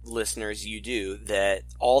hope listeners you do, that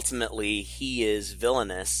ultimately he is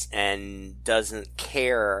villainous and doesn't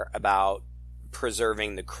care about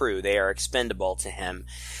preserving the crew, they are expendable to him.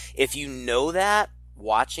 If you know that,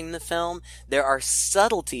 watching the film, there are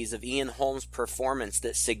subtleties of Ian Holmes' performance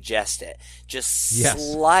that suggest it. Just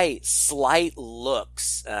slight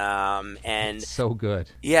looks, and it's so good.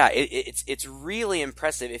 Yeah, it's really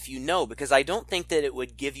impressive if you know, because I don't think that it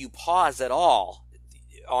would give you pause at all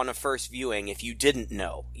on a first viewing if you didn't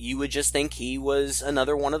know. You would just think he was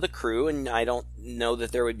another one of the crew, and I don't know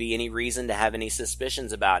that there would be any reason to have any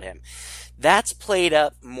suspicions about him. That's played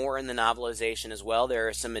up more in the novelization as well. There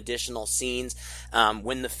are some additional scenes.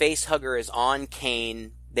 When the facehugger is on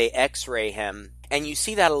Kane, they x-ray him. And you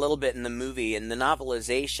see that a little bit in the movie. In the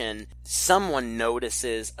novelization, someone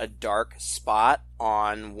notices a dark spot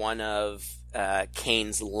on one of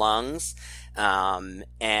Kane's lungs.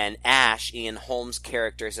 And Ash, Ian Holmes'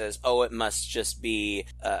 character, says, oh, it must just be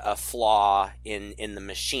a flaw in the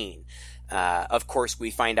machine. Of course, we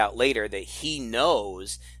find out later that he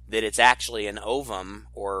knows that it's actually an ovum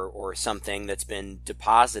or something that's been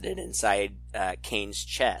deposited inside Kane's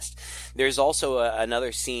chest. There's also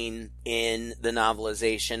another scene in the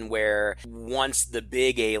novelization where once the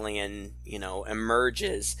big alien,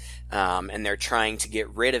 emerges, and they're trying to get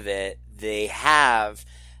rid of it, they have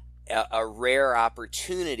a rare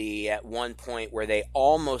opportunity at one point where they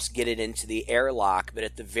almost get it into the airlock, but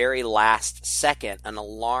at the very last second, an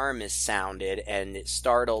alarm is sounded and it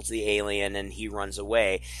startles the alien and he runs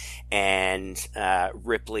away. And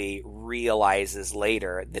Ripley realizes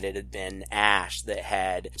later that it had been Ash that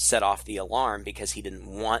had set off the alarm because he didn't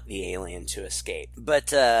want the alien to escape.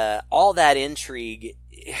 But all that intrigue,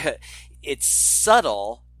 it's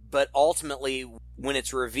subtle, but ultimately, when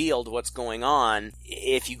it's revealed what's going on,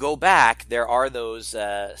 if you go back, there are those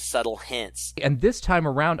subtle hints. And this time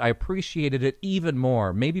around, I appreciated it even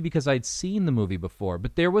more, maybe because I'd seen the movie before,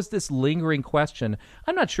 but there was this lingering question.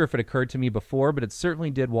 I'm not sure if it occurred to me before, but it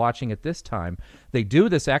certainly did watching it this time. They do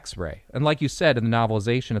this x-ray, and like you said, in the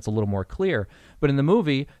novelization, it's a little more clear, but in the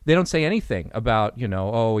movie, they don't say anything about,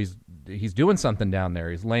 he's doing something down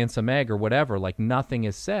there, he's laying some egg or whatever, like nothing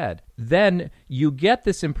is said. Then you get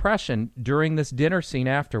this impression during this dinner scene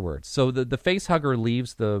afterwards. So the face hugger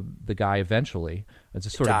leaves the guy eventually. It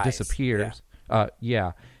just sort of disappears.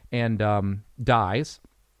 And dies.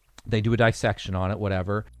 They do a dissection on it,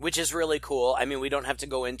 whatever. Which is really cool. I mean, we don't have to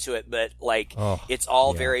go into it, but it's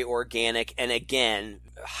all very organic and, again,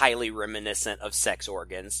 highly reminiscent of sex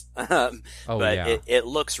organs. It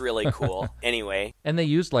looks really cool anyway. And they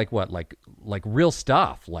used like real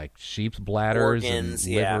stuff, like sheep's bladders organs,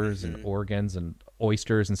 and livers and organs and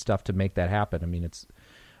oysters and stuff to make that happen. I mean,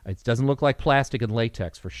 it doesn't look like plastic and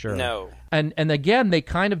latex for sure. No. And again, they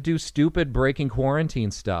kind of do stupid breaking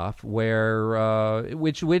quarantine stuff where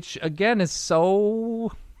which again is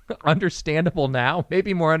so understandable now,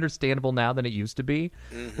 maybe more understandable now than it used to be.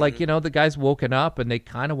 Mm-hmm. Like, the guy's woken up and they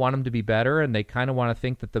kind of want him to be better and they kind of want to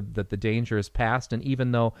think that the danger is past. And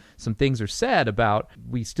even though some things are said about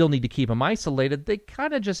we still need to keep him isolated, they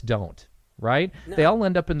kind of just don't, right? No. They all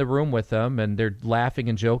end up in the room with him and they're laughing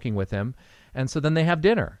and joking with him. And so then they have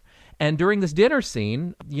dinner. And during this dinner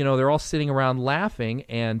scene, they're all sitting around laughing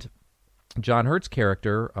and John Hurt's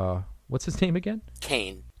character, what's his name again?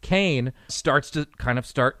 Kane starts to kind of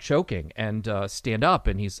start choking and stand up,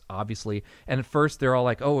 and he's obviously, and at first they're all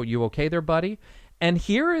like, oh, are you okay there, buddy? And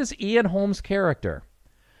here is Ian Holmes' character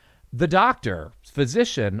the doctor,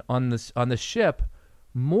 physician on the ship,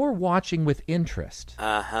 more watching with interest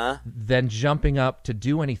than jumping up to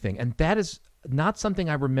do anything. And that is not something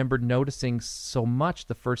I remember noticing so much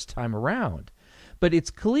the first time around. But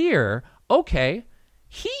it's clear, okay,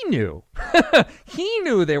 he knew. He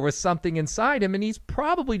knew there was something inside him, and he's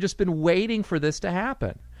probably just been waiting for this to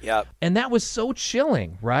happen. Yep. And that was so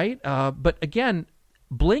chilling, right? But again,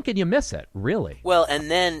 blink and you miss it, really. Well,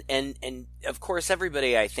 and then, and of course,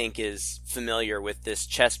 everybody, I think, is familiar with this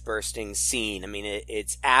chest-bursting scene. I mean,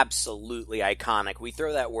 it's absolutely iconic. We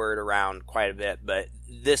throw that word around quite a bit, but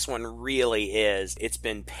this one really is. It's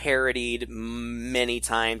been parodied many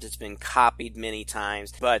times. It's been copied many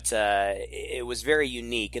times, but it was very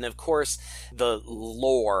unique. And of course, the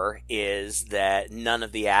lore is that none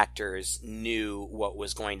of the actors knew what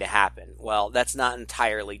was going to happen. Well, that's not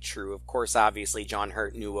entirely true. Of course, obviously, John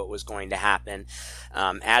Hurt knew what was going to happen.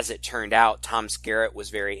 As it turned out, Tom Skerritt was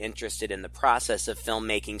very interested in the process of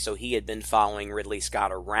filmmaking, so he had been following Ridley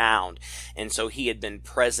Scott around, and so he had been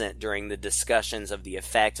present during the discussions of the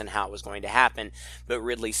effect and how it was going to happen, but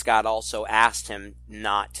Ridley Scott also asked him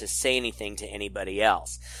not to say anything to anybody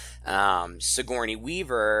else. Sigourney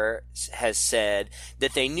Weaver has said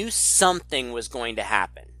that they knew something was going to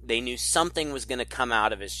happen. They knew something was going to come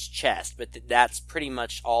out of his chest, but that's pretty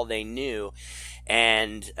much all they knew.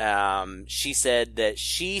 And she said that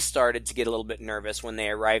she started to get a little bit nervous when they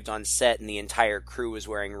arrived on set and the entire crew was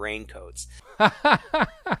wearing raincoats.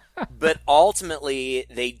 But ultimately,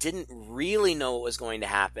 they didn't really know what was going to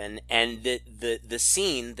happen, and the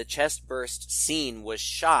scene, the chest burst scene, was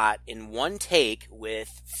shot in one take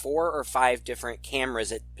with 4 or 5 different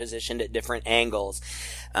cameras positioned at different angles,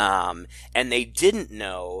 and they didn't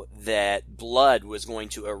know that blood was going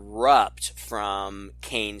to erupt from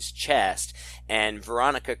Kane's chest, and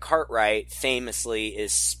Veronica Cartwright famously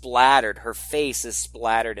is splattered, her face is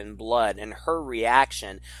splattered in blood, and her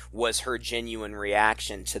reaction was her genuine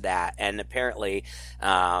reaction to that, and apparently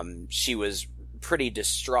she was pretty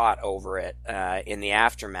distraught over it in the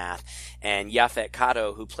aftermath. And Yaphet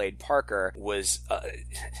Kotto, who played Parker, was,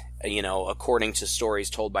 according to stories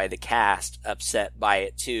told by the cast, upset by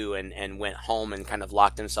it too, and went home and kind of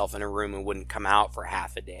locked himself in a room and wouldn't come out for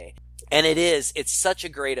half a day. And it's such a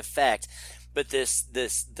great effect. But this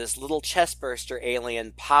little chestburster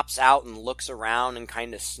alien pops out and looks around and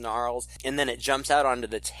kind of snarls, and then it jumps out onto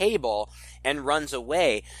the table and runs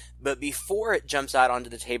away. But before it jumps out onto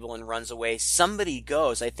the table and runs away, somebody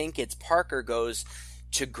goes, I think it's Parker, goes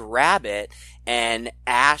to grab it, and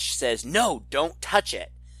Ash says, "No, don't touch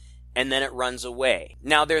it." And then it runs away.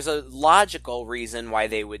 Now, there's a logical reason why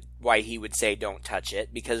he would say don't touch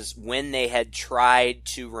it, because when they had tried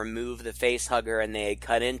to remove the face hugger and they had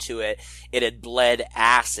cut into it, it had bled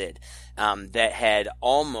acid that had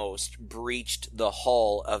almost breached the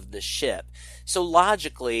hull of the ship. So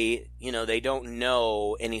logically, they don't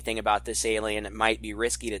know anything about this alien. It might be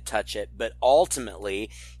risky to touch it, but ultimately,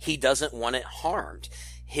 he doesn't want it harmed.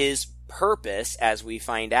 His purpose, as we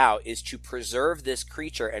find out, is to preserve this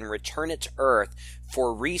creature and return it to Earth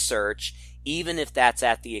for research, even if that's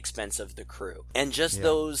at the expense of the crew. And just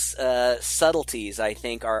those subtleties, I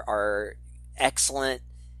think, are excellent.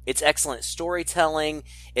 It's excellent storytelling.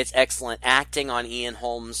 It's excellent acting on Ian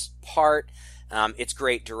Holm's part. It's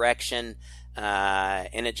great direction,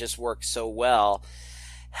 and it just works so well.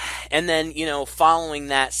 And then, following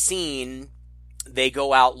that scene, they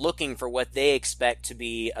go out looking for what they expect to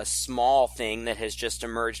be a small thing that has just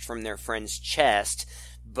emerged from their friend's chest,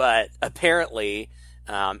 but apparently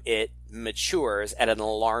it matures at an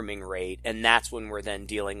alarming rate, and that's when we're then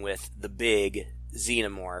dealing with the big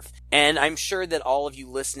xenomorph. And I'm sure that all of you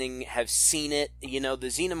listening have seen it. The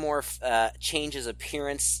xenomorph changes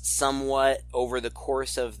appearance somewhat over the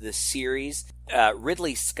course of the series.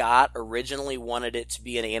 Ridley Scott originally wanted it to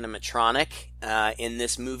be an animatronic in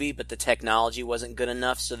this movie, but the technology wasn't good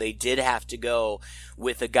enough, so they did have to go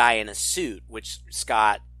with a guy in a suit, which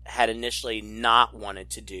Scott had initially not wanted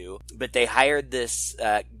to do. But they hired this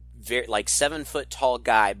 7-foot tall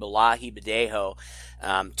guy, Balaji Badejo,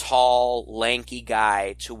 tall, lanky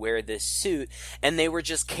guy, to wear this suit, and they were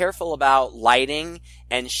just careful about lighting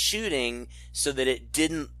and shooting so that it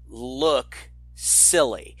didn't look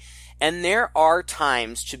silly. And there are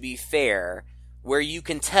times, to be fair, where you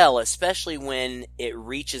can tell, especially when it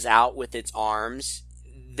reaches out with its arms,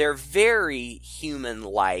 they're very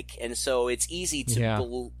human-like, and so it's easy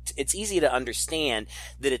to understand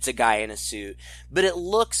that it's a guy in a suit, but it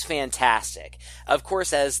looks fantastic. Of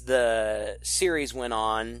course, as the series went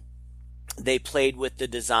on, they played with the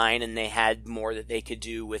design and they had more that they could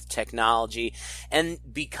do with technology, and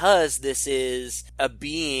because this is a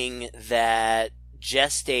being that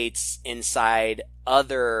gestates inside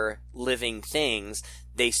other living things,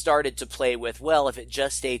 they started to play with, well, if it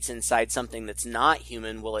gestates inside something that's not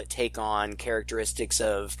human, will it take on characteristics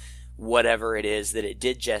of whatever it is that it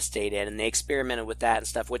did gestate in? And they experimented with that and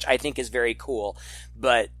stuff, which I think is very cool.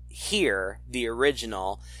 But here, the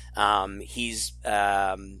original, he's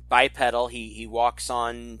bipedal. He walks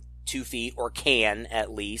on 2 feet, or can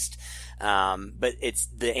at least. But it's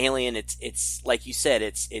the alien. It's like you said.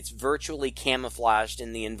 It's virtually camouflaged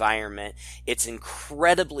in the environment. It's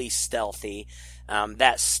incredibly stealthy.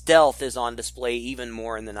 That stealth is on display even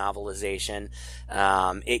more in the novelization.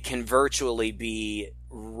 It can virtually be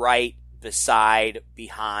right beside,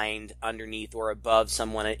 behind, underneath, or above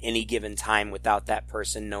someone at any given time without that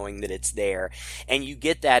person knowing that it's there. And you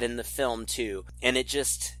get that in the film too. And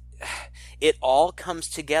it all comes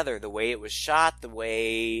together. The way it was shot, the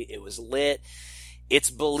way it was lit.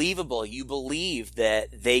 It's believable. You believe that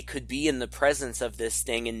they could be in the presence of this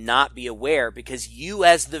thing and not be aware, because you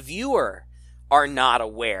as the viewer are not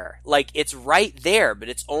aware. Like, it's right there, but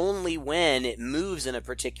it's only when it moves in a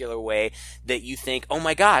particular way that you think, oh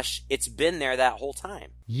my gosh, it's been there that whole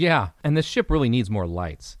time. Yeah, and the ship really needs more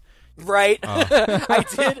lights. Right? I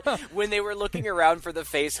did, when they were looking around for the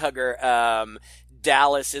face hugger,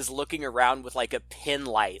 Dallas is looking around with like a pin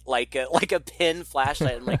light, like a pin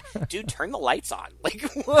flashlight. I'm like, dude, turn the lights on. Like,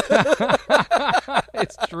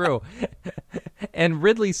 it's true. And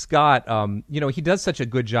Ridley Scott, he does such a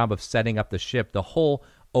good job of setting up the ship. The whole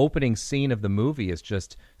opening scene of the movie is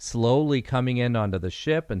just slowly coming in onto the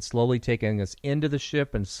ship and slowly taking us into the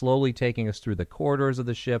ship and slowly taking us through the corridors of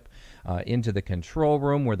the ship, into the control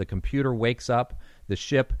room where the computer wakes up the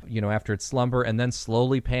ship, after its slumber, and then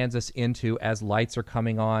slowly pans us into, as lights are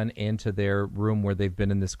coming on, into their room where they've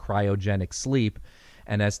been in this cryogenic sleep.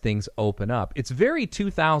 And as things open up, it's very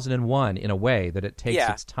 2001 in a way that it takes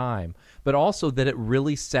its time, but also that it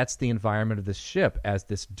really sets the environment of the ship as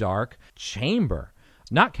this dark chamber,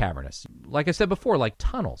 not cavernous. Like I said before, like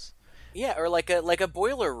tunnels. Yeah, or like a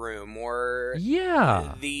boiler room, or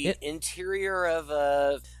the interior of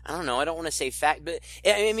a, I don't know, I don't want to say but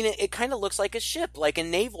I mean it kind of looks like a ship, like a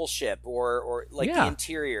naval ship, or like the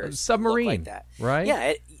interior, a submarine, look like that, right?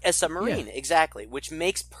 Yeah, a submarine, exactly, which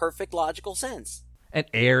makes perfect logical sense. And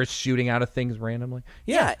air is shooting out of things randomly.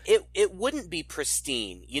 Yeah, it wouldn't be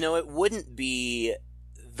pristine, it wouldn't be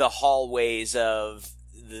the hallways of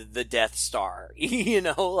the Death Star,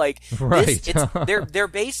 right. They're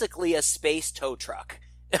basically a space tow truck.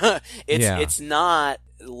 It's not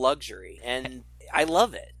luxury, and I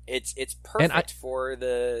love it. It's perfect for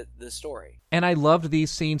the story. And I loved these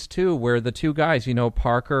scenes too, where the two guys,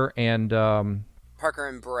 Parker and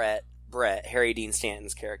Brett, Harry Dean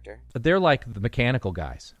Stanton's character. They're like the mechanical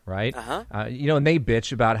guys, right? And they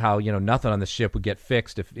bitch about how, nothing on the ship would get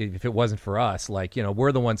fixed if it wasn't for us. Like,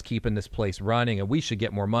 we're the ones keeping this place running and we should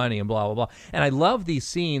get more money and blah, blah, blah. And I love these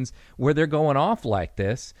scenes where they're going off like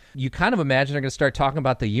this. You kind of imagine they're going to start talking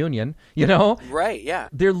about the Union, Right, yeah.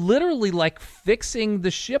 They're literally like fixing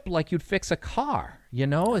the ship like you'd fix a car,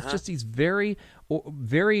 It's just these very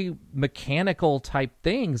mechanical type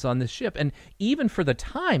things on the ship. And even for the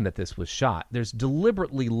time that this was shot, there's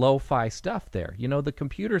deliberately lo-fi stuff there. The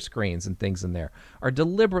computer screens and things in there are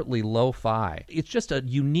deliberately lo-fi. It's just a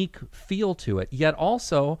unique feel to it. Yet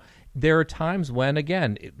also, there are times when,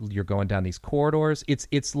 again, you're going down these corridors.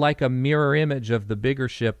 It's like a mirror image of the bigger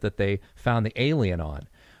ship that they found the alien on.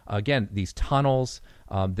 Again, these tunnels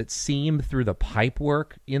that seam through the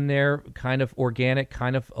pipework in there, kind of organic,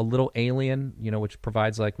 kind of a little alien, which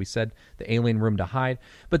provides, like we said, the alien room to hide.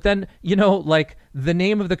 But then, like the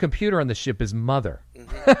name of the computer on the ship is Mother.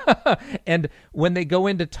 Mm-hmm. And when they go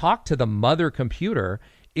in to talk to the Mother computer,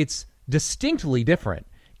 it's distinctly different.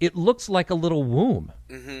 It looks like a little womb.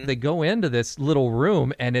 Mm-hmm. They go into this little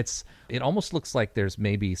room, and it almost looks like there's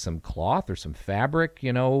maybe some cloth or some fabric,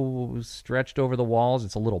 stretched over the walls.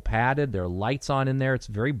 It's a little padded. There are lights on in there. It's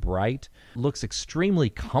very bright. Looks extremely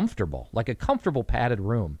comfortable, like a comfortable padded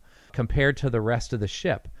room compared to the rest of the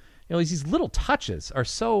ship. These little touches are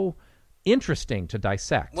so interesting to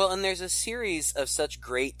dissect. Well, and there's a series of such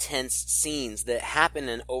great tense scenes that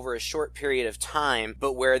happen over a short period of time,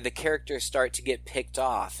 but where the characters start to get picked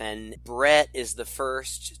off. And Brett is the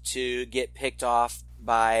first to get picked off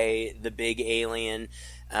by the big alien.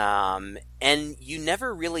 And you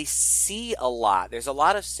never really see a lot. There's a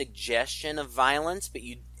lot of suggestion of violence,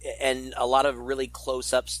 and a lot of really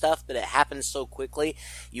close-up stuff, but it happens so quickly,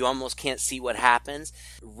 you almost can't see what happens.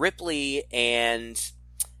 Ripley and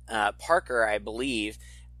Parker, I believe,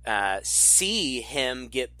 see him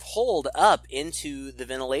get pulled up into the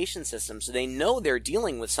ventilation system, so they know they're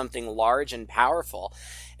dealing with something large and powerful,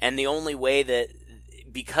 and the only way that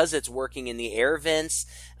because it's working in the air vents,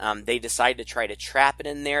 they decide to try to trap it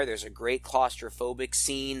in there. There's a great claustrophobic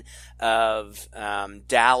scene of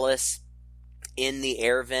Dallas in the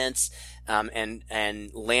air vents,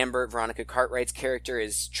 and Lambert, Veronica Cartwright's character,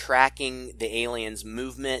 is tracking the alien's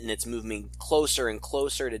movement, and it's moving closer and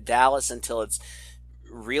closer to Dallas until it's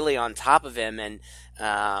really on top of him. And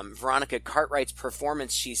Veronica Cartwright's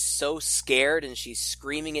performance, she's so scared and she's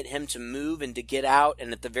screaming at him to move and to get out,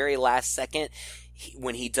 and at the very last second,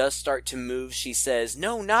 when he does start to move, she says,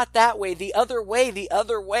 "No, not that way, the other way, the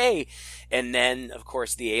other way." And then, of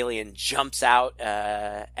course, the alien jumps out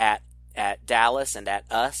at Dallas and at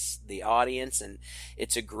us, the audience, and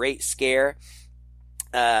it's a great scare.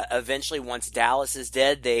 Eventually, once Dallas is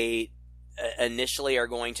dead, they initially are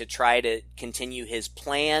going to try to continue his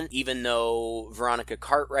plan, even though Veronica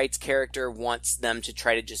Cartwright's character wants them to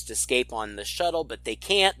try to just escape on the shuttle, but they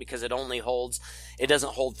can't because it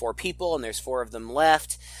doesn't hold 4 people, and there's 4 of them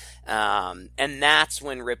left. And that's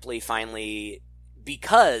when Ripley finally,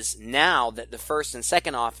 because now that the first and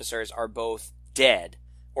second officers are both dead,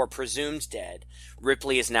 or presumed dead,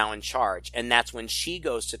 Ripley is now in charge. And that's when she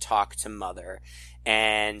goes to talk to Mother,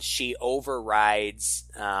 and she overrides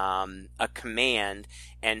a command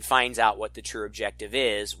and finds out what the true objective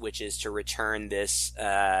is, which is to return this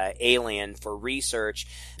alien for research.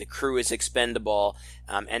 The crew is expendable,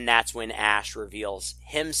 and that's when Ash reveals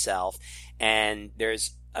himself. And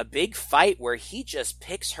there's a big fight where he just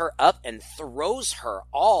picks her up and throws her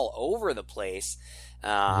all over the place.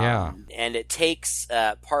 And it takes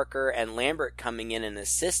Parker and Lambert coming in and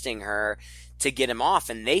assisting her to get him off,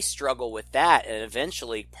 and they struggle with that, and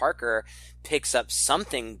eventually Parker picks up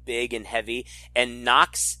something big and heavy and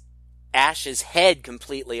knocks Ash's head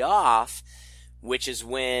completely off, which is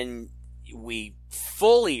when we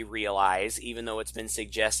fully realize, even though it's been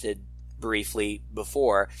suggested briefly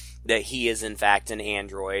before, that he is in fact an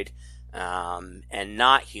android and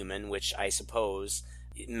not human, which I suppose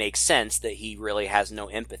it makes sense that he really has no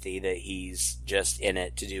empathy, that he's just in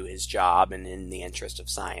it to do his job and in the interest of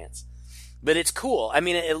science. But it's cool. I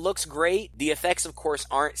mean, it looks great. The effects, of course,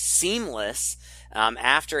 aren't seamless.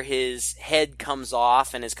 After his head comes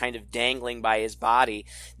off and is kind of dangling by his body,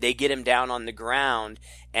 they get him down on the ground,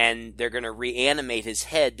 and they're going to reanimate his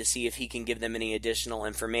head to see if he can give them any additional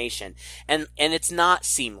information. And it's not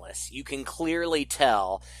seamless. You can clearly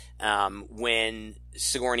tell when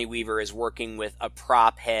Sigourney Weaver is working with a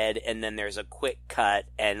prop head, and then there's a quick cut,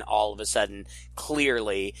 and all of a sudden,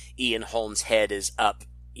 clearly, Ian Holm's head is up,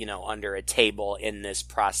 under a table in this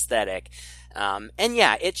prosthetic. And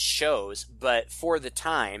yeah, it shows, but for the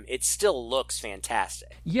time, it still looks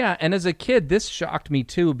fantastic. Yeah, and as a kid, this shocked me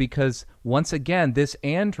too, because once again, this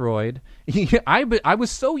android, I was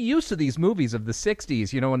so used to these movies of the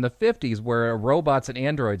 60s, and the 50s, where robots and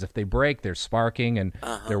androids, if they break, they're sparking and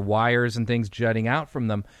their wires and things jutting out from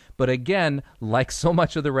them. But again, like so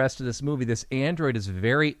much of the rest of this movie, this android is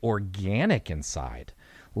very organic inside.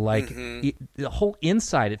 Like the whole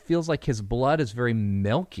inside, it feels like his blood is very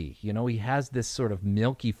milky. He has this sort of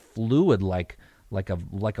milky fluid, like a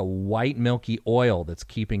white milky oil that's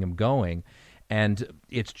keeping him going, and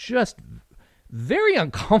it's just very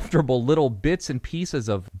uncomfortable little bits and pieces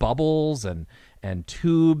of bubbles and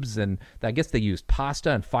tubes, and I guess they used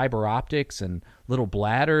pasta and fiber optics and little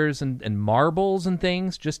bladders and marbles and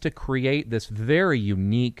things just to create this very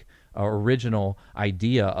unique original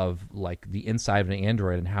idea of like the inside of an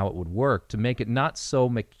android and how it would work, to make it not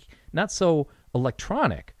so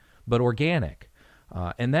electronic but organic,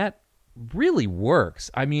 and that really works.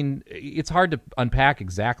 I mean, it's hard to unpack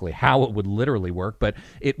exactly how it would literally work, but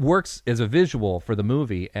it works as a visual for the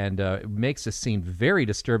movie, and it makes the scene very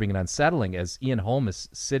disturbing and unsettling as Ian Holm is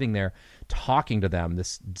sitting there talking to them,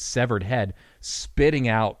 this severed head spitting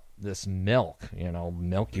out this milk,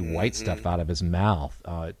 milky white stuff out of his mouth.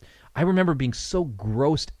 I remember being so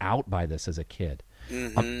grossed out by this as a kid.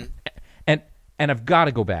 And I've got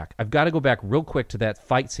to go back. I've got to go back real quick to that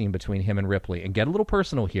fight scene between him and Ripley and get a little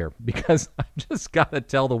personal here, because I've just got to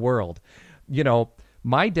tell the world.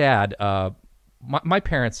 My dad, my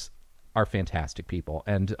parents are fantastic people,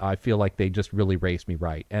 and I feel like they just really raised me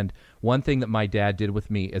right. And one thing that my dad did with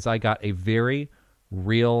me is I got a very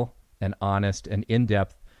real and honest and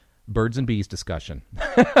in-depth birds and bees discussion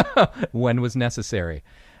when was necessary.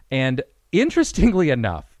 And interestingly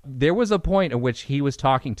enough, there was a point at which he was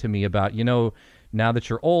talking to me about, now that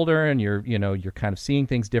you're older and you're kind of seeing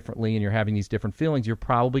things differently and you're having these different feelings, you're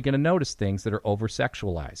probably going to notice things that are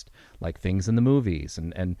over-sexualized, like things in the movies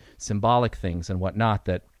and symbolic things and whatnot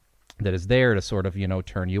that is there to sort of,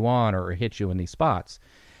 turn you on or hit you in these spots.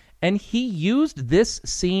 And he used this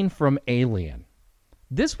scene from Alien.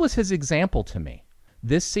 This was his example to me.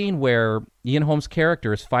 this scene where Ian Holm's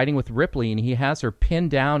character is fighting with Ripley and he has her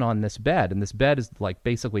pinned down on this bed, and this bed is like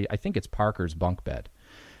basically, I think it's Parker's bunk bed.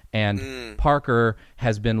 And Parker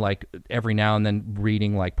has been like every now and then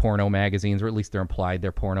reading like porno magazines, or at least they're implied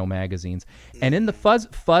they're porno magazines. And in the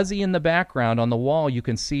fuzzy in the background on the wall, you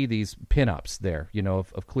can see these pinups there, you know,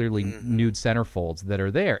 of clearly nude centerfolds that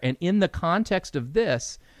are there. And in the context of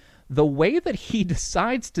this, the way that he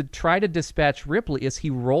decides to try to dispatch Ripley is he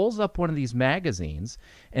rolls up one of these magazines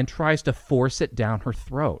and tries to force it down her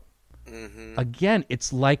throat. Again,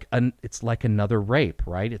 it's like another rape,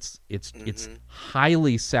 right? It's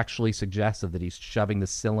highly sexually suggestive that he's shoving the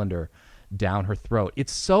cylinder down her throat.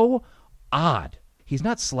 It's so odd. He's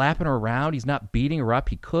not slapping her around. He's not beating her up.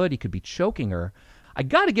 He could be choking her. I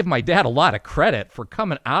got to give my dad a lot of credit for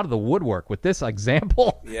coming out of the woodwork with this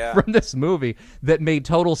example from this movie that made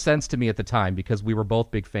total sense to me at the time, because we were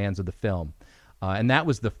both big fans of the film. And that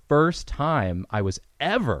was the first time I was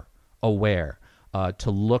ever aware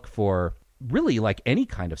to look for really like any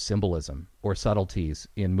kind of symbolism or subtleties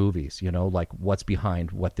in movies, you know, like what's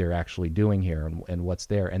behind what they're actually doing here and what's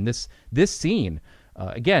there. And this scene,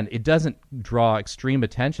 again, it doesn't draw extreme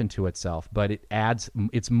attention to itself, but it adds,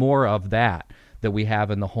 it's more of that we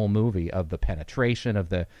have in the whole movie, of the penetration of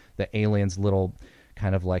the alien's little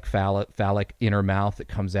kind of like phallic inner mouth that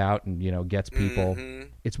comes out and, you know, gets people.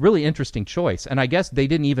 It's really interesting choice. And I guess they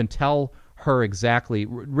didn't even tell her exactly.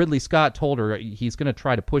 Ridley Scott told her he's going to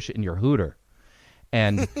try to push it in your hooter.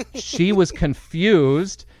 And she was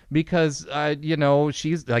confused because, you know,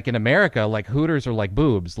 she's like, in America, like hooters are like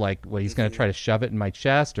boobs. Like, well, he's going to try to shove it in my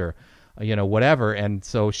chest or, you know, whatever. And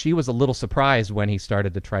so she was a little surprised when he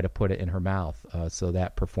started to try to put it in her mouth. So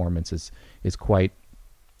that performance is quite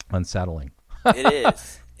unsettling. It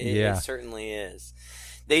is. It certainly is.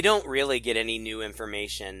 They don't really get any new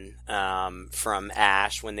information from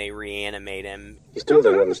Ash when they reanimate him. You still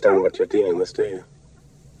don't understand what you're dealing with, do you?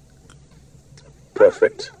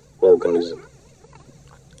 Perfect organism.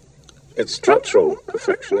 Its structural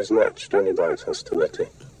perfection is matched only by its hostility.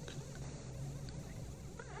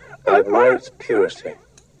 I admire its purity.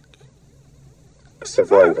 A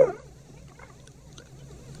survivor.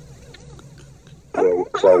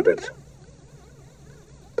 Unclouded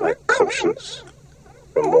by conscience,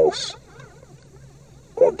 remorse,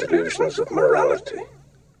 or delusions of morality.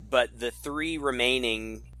 But the three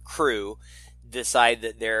remaining crew decide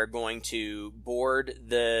that they're going to board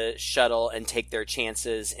the shuttle and take their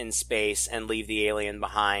chances in space and leave the alien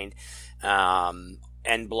behind,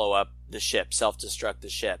 and blow up the ship, self-destruct the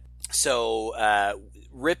ship. So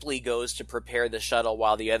Ripley goes to prepare the shuttle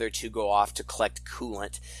while the other two go off to collect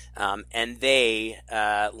coolant. And they,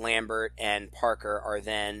 Lambert and Parker, are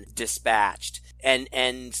then dispatched.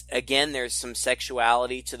 And again, there's some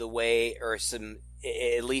sexuality to the way, or some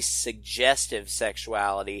at least suggestive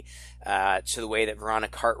sexuality to the way that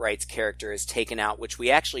Veronica Cartwright's character is taken out, which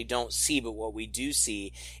we actually don't see, but what we do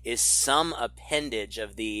see is some appendage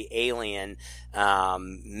of the alien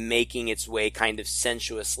making its way kind of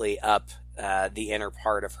sensuously up the inner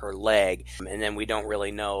part of her leg, and then we don't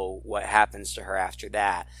really know what happens to her after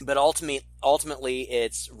that. But ultimately,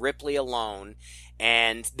 it's Ripley alone,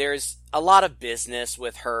 and there's a lot of business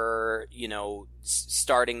with her, you know,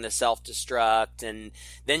 starting the self-destruct, and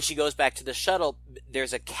then she goes back to the shuttle.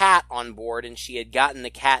 There's a cat on board, and she had gotten the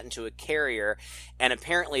cat into a carrier, and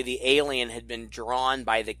apparently the alien had been drawn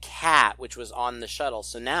by the cat, which was on the shuttle.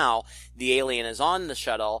 So now the alien is on the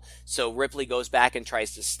shuttle, so Ripley goes back and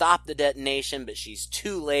tries to stop the detonation, but she's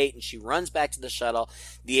too late, and she runs back to the shuttle.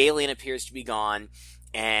 The alien appears to be gone,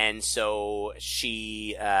 and so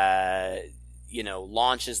she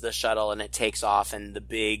launches the shuttle, and it takes off, and the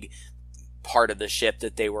big part of the ship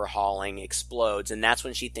that they were hauling explodes. And that's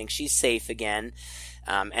when she thinks she's safe again.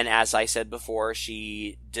 And as I said before,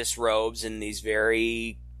 she disrobes in these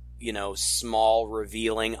very, small,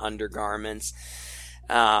 revealing undergarments.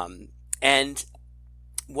 And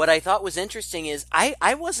what I thought was interesting is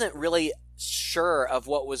I wasn't really sure of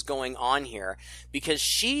what was going on here, because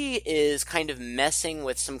she is kind of messing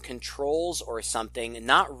with some controls or something,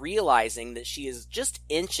 not realizing that she is just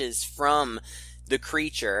inches from the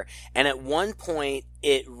creature, and at one point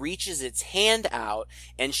it reaches its hand out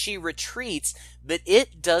and she retreats, but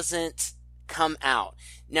it doesn't come out.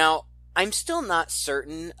 Now, I'm still not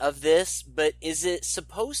certain of this, but is it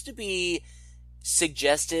supposed to be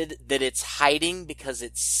suggested that it's hiding because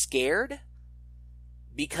it's scared?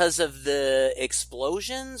 Because of the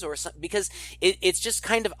explosions or something? Because it's just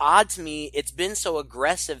kind of odd to me. It's been so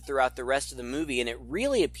aggressive throughout the rest of the movie, and it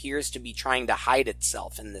really appears to be trying to hide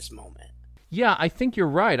itself in this moment. Yeah, I think you're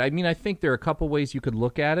right. I mean, I think there are a couple ways you could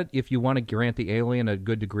look at it. If you want to grant the alien a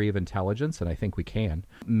good degree of intelligence, and I think we can,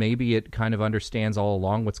 maybe it kind of understands all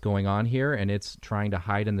along what's going on here, and it's trying to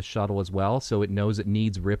hide in the shuttle as well, so it knows it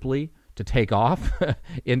needs Ripley to take off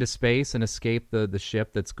into space and escape the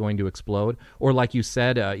ship that's going to explode. Or like you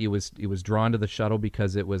said, it was drawn to the shuttle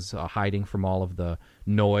because it was hiding from all of the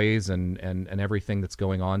noise and everything that's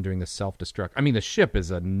going on during the self-destruct. I mean, the ship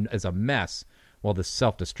is a mess while the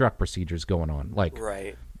self-destruct procedure is going on. Like,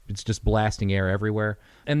 right. It's just blasting air everywhere.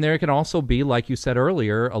 And there can also be, like you said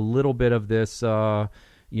earlier, a little bit of this,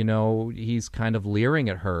 he's kind of leering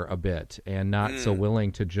at her a bit and not so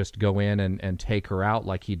willing to just go in and take her out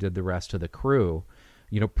like he did the rest of the crew.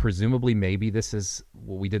 Presumably maybe this is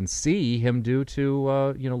what we didn't see him do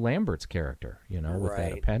to, Lambert's character, with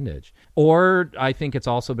that appendage. Or I think it's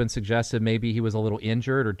also been suggested maybe he was a little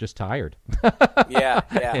injured or just tired.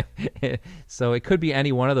 Yeah. So it could be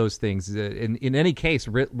any one of those things. In any case,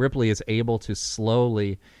 Ripley is able to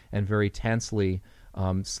slowly and very tensely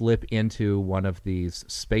slip into one of these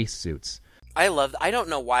spacesuits. I don't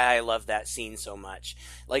know why I love that scene so much.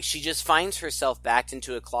 Like, she just finds herself backed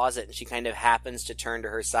into a closet and she kind of happens to turn to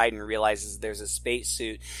her side and realizes there's a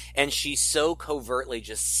spacesuit, and she so covertly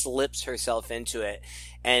just slips herself into it.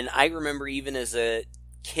 And I remember even as a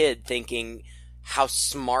kid thinking how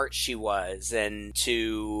smart she was, and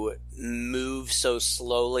to move so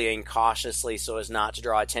slowly and cautiously so as not to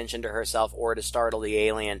draw attention to herself or to startle the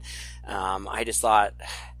alien. I just thought,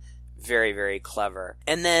 very, very clever.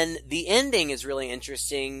 And then the ending is really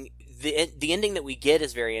interesting. The ending that we get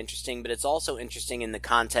is very interesting, but it's also interesting in the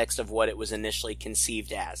context of what it was initially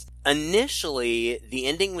conceived as. Initially, the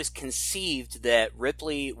ending was conceived that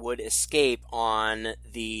Ripley would escape on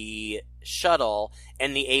the shuttle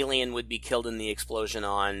and the alien would be killed in the explosion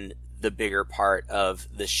on the bigger part of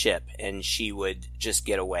the ship, and she would just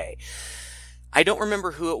get away. I don't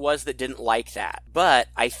remember who it was that didn't like that, but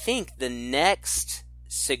I think the next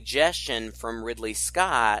suggestion from Ridley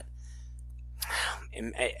Scott,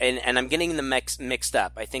 and I'm getting them mixed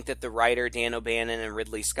up. I think that the writer Dan O'Bannon and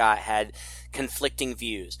Ridley Scott had conflicting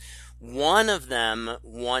views. One of them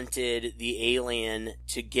wanted the alien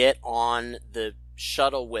to get on the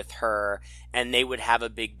shuttle with her, and they would have a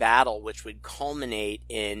big battle which would culminate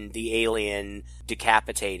in the alien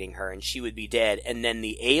decapitating her and she would be dead, and then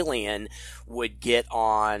the alien would get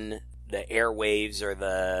on the airwaves or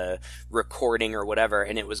the recording or whatever,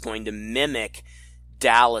 and it was going to mimic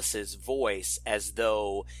Dallas's voice as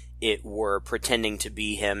though it were pretending to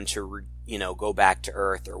be him to, go back to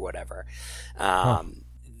Earth or whatever.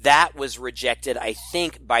 That was rejected, I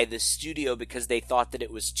think, by the studio because they thought that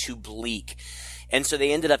it was too bleak. And so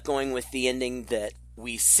they ended up going with the ending that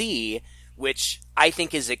we see, which I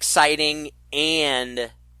think is exciting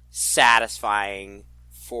and satisfying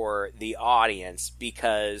for the audience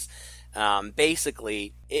because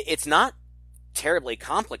basically it's not terribly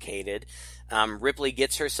complicated. Ripley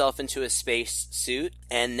gets herself into a space suit,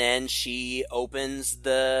 and then she opens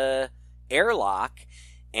the airlock,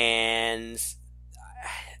 and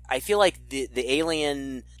I feel like the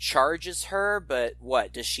alien charges her, but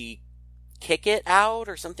what, does she kick it out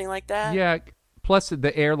or something like that? Yeah, plus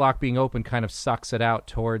the airlock being open kind of sucks it out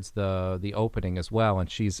towards the opening as well, and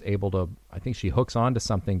she's able to, I think she hooks onto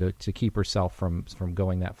something to keep herself from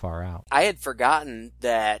going that far out. I had forgotten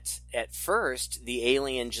that at first the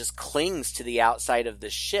alien just clings to the outside of the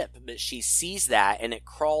ship, but she sees that and it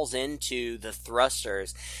crawls into the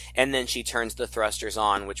thrusters, and then she turns the thrusters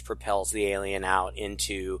on, which propels the alien out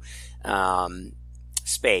into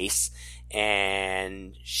space.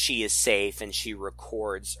 And she is safe, and she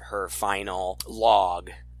records her final log,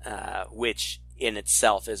 which in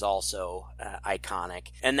itself is also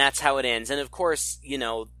iconic. And that's how it ends. And of course,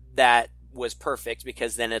 that was perfect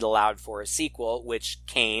because then it allowed for a sequel, which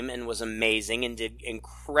came and was amazing and did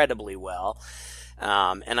incredibly well.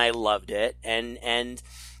 And I loved it. And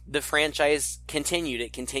the franchise continued.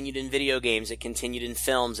 It continued in video games. It continued in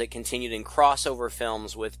films. It continued in crossover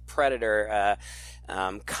films with Predator,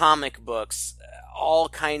 comic books, all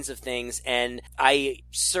kinds of things, and I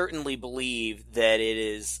certainly believe that it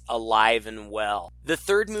is alive and well. The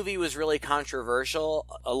third movie was really controversial.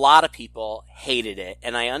 A lot of people hated it,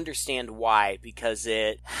 and I understand why, because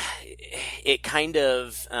it kind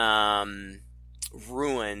of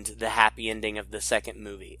ruined the happy ending of the second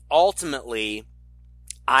movie. Ultimately,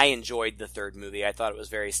 I enjoyed the third movie. I thought it was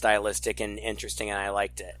very stylistic and interesting, and I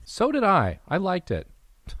liked it. So did I. I liked it.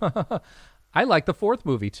 I like the fourth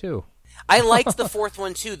movie, too. I liked the fourth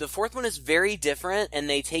one, too. The fourth one is very different, and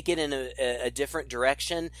they take it in a different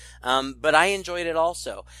direction, but I enjoyed it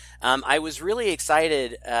also. I was really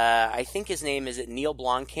excited. I think his name, is it Neil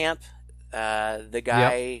Blomkamp? the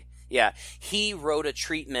guy. Yeah, he wrote a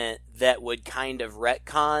treatment that would kind of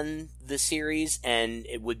retcon the series, and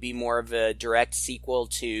it would be more of a direct sequel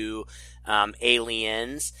to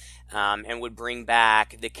Aliens, and would bring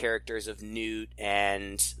back the characters of Newt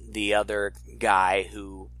and the other guy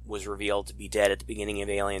who was revealed to be dead at the beginning of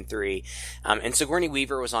Alien 3. And Sigourney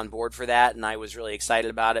Weaver was on board for that, and I was really excited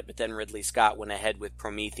about it, but then Ridley Scott went ahead with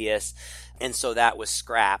Prometheus, and so that was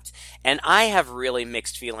scrapped. And I have really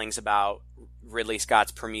mixed feelings about Ridley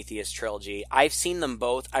Scott's Prometheus trilogy. I've seen them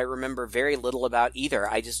both. I remember very little about either.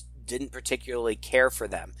 I just didn't particularly care for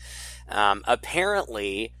them.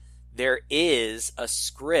 Apparently, there is a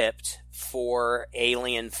script for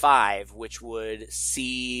Alien 5, which would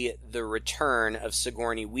see the return of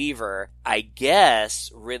Sigourney Weaver. I guess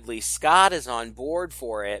Ridley Scott is on board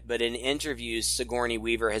for it, but in interviews, Sigourney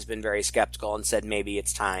Weaver has been very skeptical and said maybe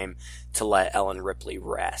it's time to let Ellen Ripley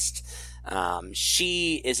rest.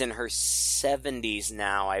 She is in her 70s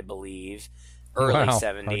now, I believe. Early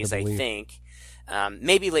 70s, I think.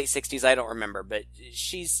 Maybe late 60s, I don't remember, but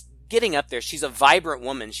she's getting up there. She's a vibrant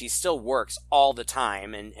woman. She still works all the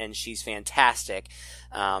time, and she's fantastic.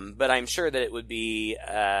 But I'm sure that it would be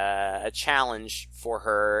a challenge for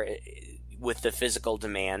her with the physical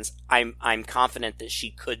demands. I'm confident that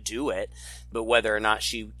she could do it, but whether or not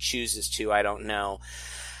she chooses to, I don't know.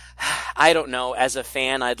 I don't know. As a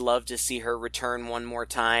fan, I'd love to see her return one more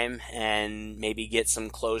time and maybe get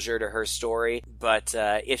some closure to her story. But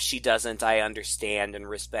if she doesn't, I understand and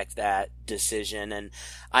respect that decision. And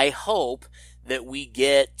I hope that we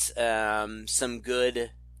get some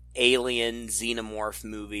good alien xenomorph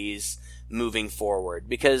movies moving forward.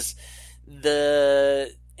 Because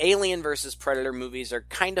the Alien versus Predator movies are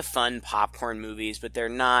kind of fun popcorn movies, but they're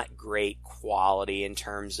not great quality in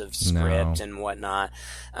terms of script and whatnot.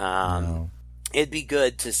 It'd be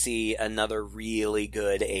good to see another really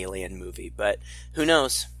good Alien movie, but who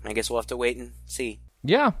knows? I guess we'll have to wait and see.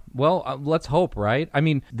 Yeah, well, let's hope, right? I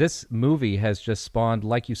mean, this movie has just spawned,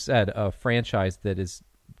 like you said, a franchise that is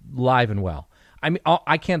live and well. I mean,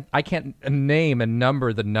 I can't name and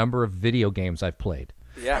number the number of video games I've played.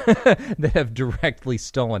 Yeah. that have directly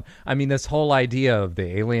stolen. I mean, this whole idea of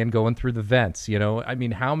the alien going through the vents, you know, I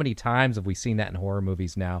mean, how many times have we seen that in horror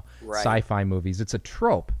movies now? Right. Sci-fi movies. It's a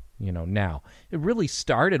trope, you know, now. It really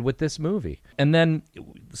started with this movie. And then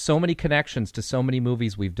so many connections to so many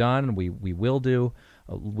movies we've done, we will do.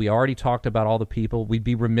 We already talked about all the people. We'd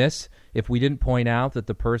be remiss if we didn't point out that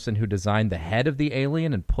the person who designed the head of the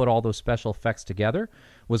alien and put all those special effects together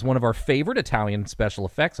was one of our favorite Italian special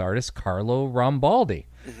effects artists, Carlo Rambaldi.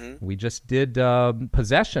 Mm-hmm. We just did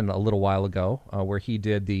Possession a little while ago, where he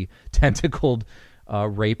did the tentacled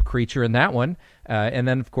rape creature in that one. And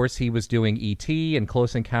then, of course, he was doing E.T. and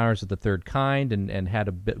Close Encounters of the Third Kind and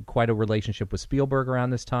had quite a relationship with Spielberg around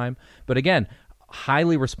this time. But again,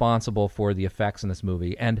 highly responsible for the effects in this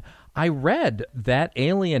movie. And I read that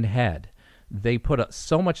alien head, they put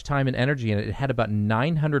so much time and energy in it, it had about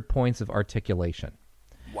 900 points of articulation.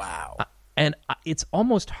 Wow. And it's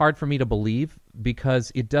almost hard for me to believe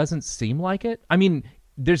because it doesn't seem like it. I mean,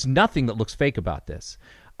 there's nothing that looks fake about this.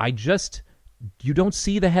 You don't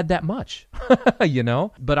see the head that much, you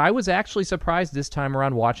know? But I was actually surprised this time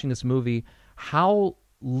around watching this movie how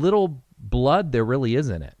little blood there really is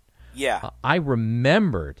in it. Yeah. I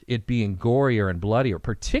remembered it being gorier and bloodier,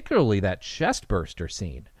 particularly that chest burster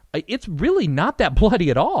scene. It's really not that bloody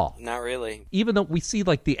at all. Not really. Even though we see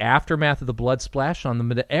like the aftermath of the blood splash on them,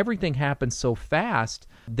 but everything happened so fast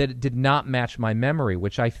that it did not match my memory,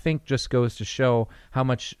 which I think just goes to show how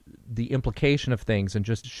much the implication of things and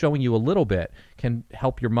just showing you a little bit can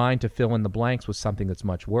help your mind to fill in the blanks with something that's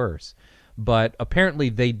much worse. But apparently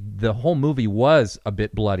the whole movie was a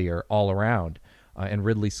bit bloodier all around. And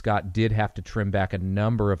Ridley Scott did have to trim back a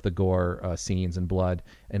number of the gore scenes and blood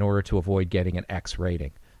in order to avoid getting an X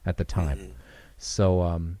rating at the time. Mm-hmm.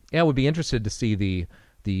 So, I would be interested to see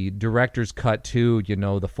the director's cut too, you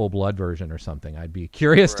know, the full blood version or something. I'd be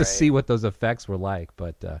curious to see what those effects were like,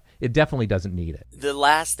 but it definitely doesn't need it. The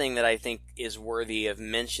last thing that I think is worthy of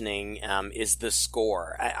mentioning is the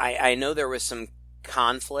score. I know there was some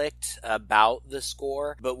conflict about the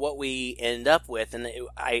score, but what we end up with, and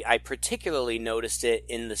I particularly noticed it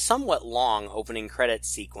in the somewhat long opening credits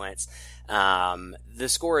sequence, the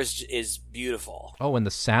score is beautiful. Oh, and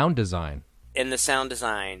the sound design.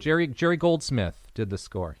 Jerry Goldsmith did the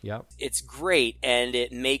score. Yep. It's great, and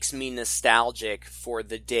it makes me nostalgic for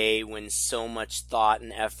the day when so much thought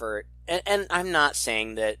and effort, and I'm not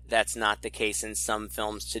saying that that's not the case in some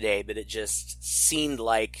films today, but it just seemed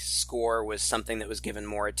like score was something that was given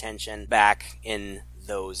more attention back in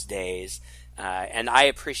those days. And I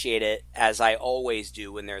appreciate it, as I always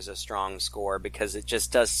do when there's a strong score, because it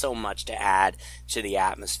just does so much to add to the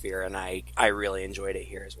atmosphere, and I really enjoyed it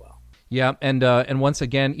here as well. Yeah, and once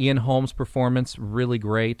again, Ian Holmes' performance, really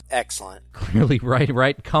great. Excellent. Clearly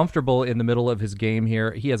right, comfortable in the middle of his game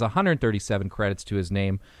here. He has 137 credits to his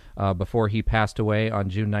name before he passed away on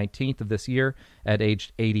June 19th of this year at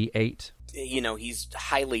age 88. You know, he's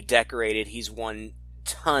highly decorated. He's won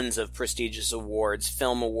tons of prestigious awards,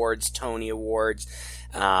 film awards, Tony Awards.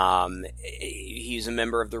 He's a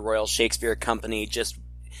member of the Royal Shakespeare Company, just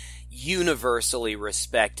universally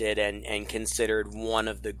respected and considered one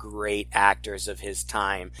of the great actors of his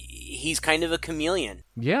time. He's kind of a chameleon.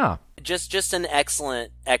 Yeah. Just an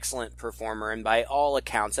excellent performer, and by all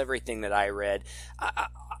accounts, everything that I read,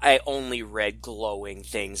 I only read glowing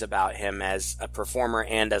things about him as a performer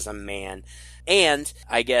and as a man. And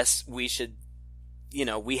I guess we should,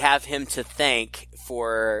 we have him to thank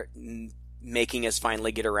for making us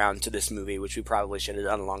finally get around to this movie, which we probably should have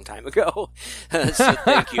done a long time ago. So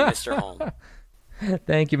thank you, Mr. Holm.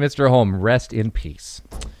 Thank you, Mr. Holm. Rest in peace.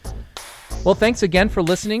 Well, thanks again for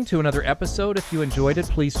listening to another episode. If you enjoyed it,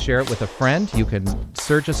 please share it with a friend. You can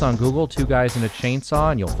search us on Google, Two Guys and a Chainsaw,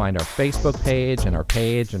 and you'll find our Facebook page and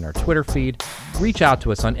our Twitter feed. Reach out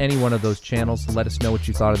to us on any one of those channels to let us know what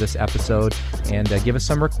you thought of this episode, and give us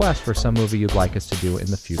some requests for some movie you'd like us to do in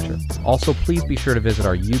the future. Also, please be sure to visit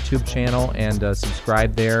our YouTube channel and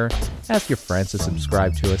subscribe there. Ask your friends to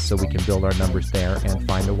subscribe to us so we can build our numbers there and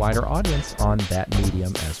find a wider audience on that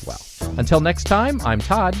medium as well. Until next time, I'm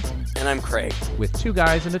Todd. And I'm Craig. With Two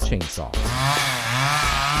Guys and a Chainsaw.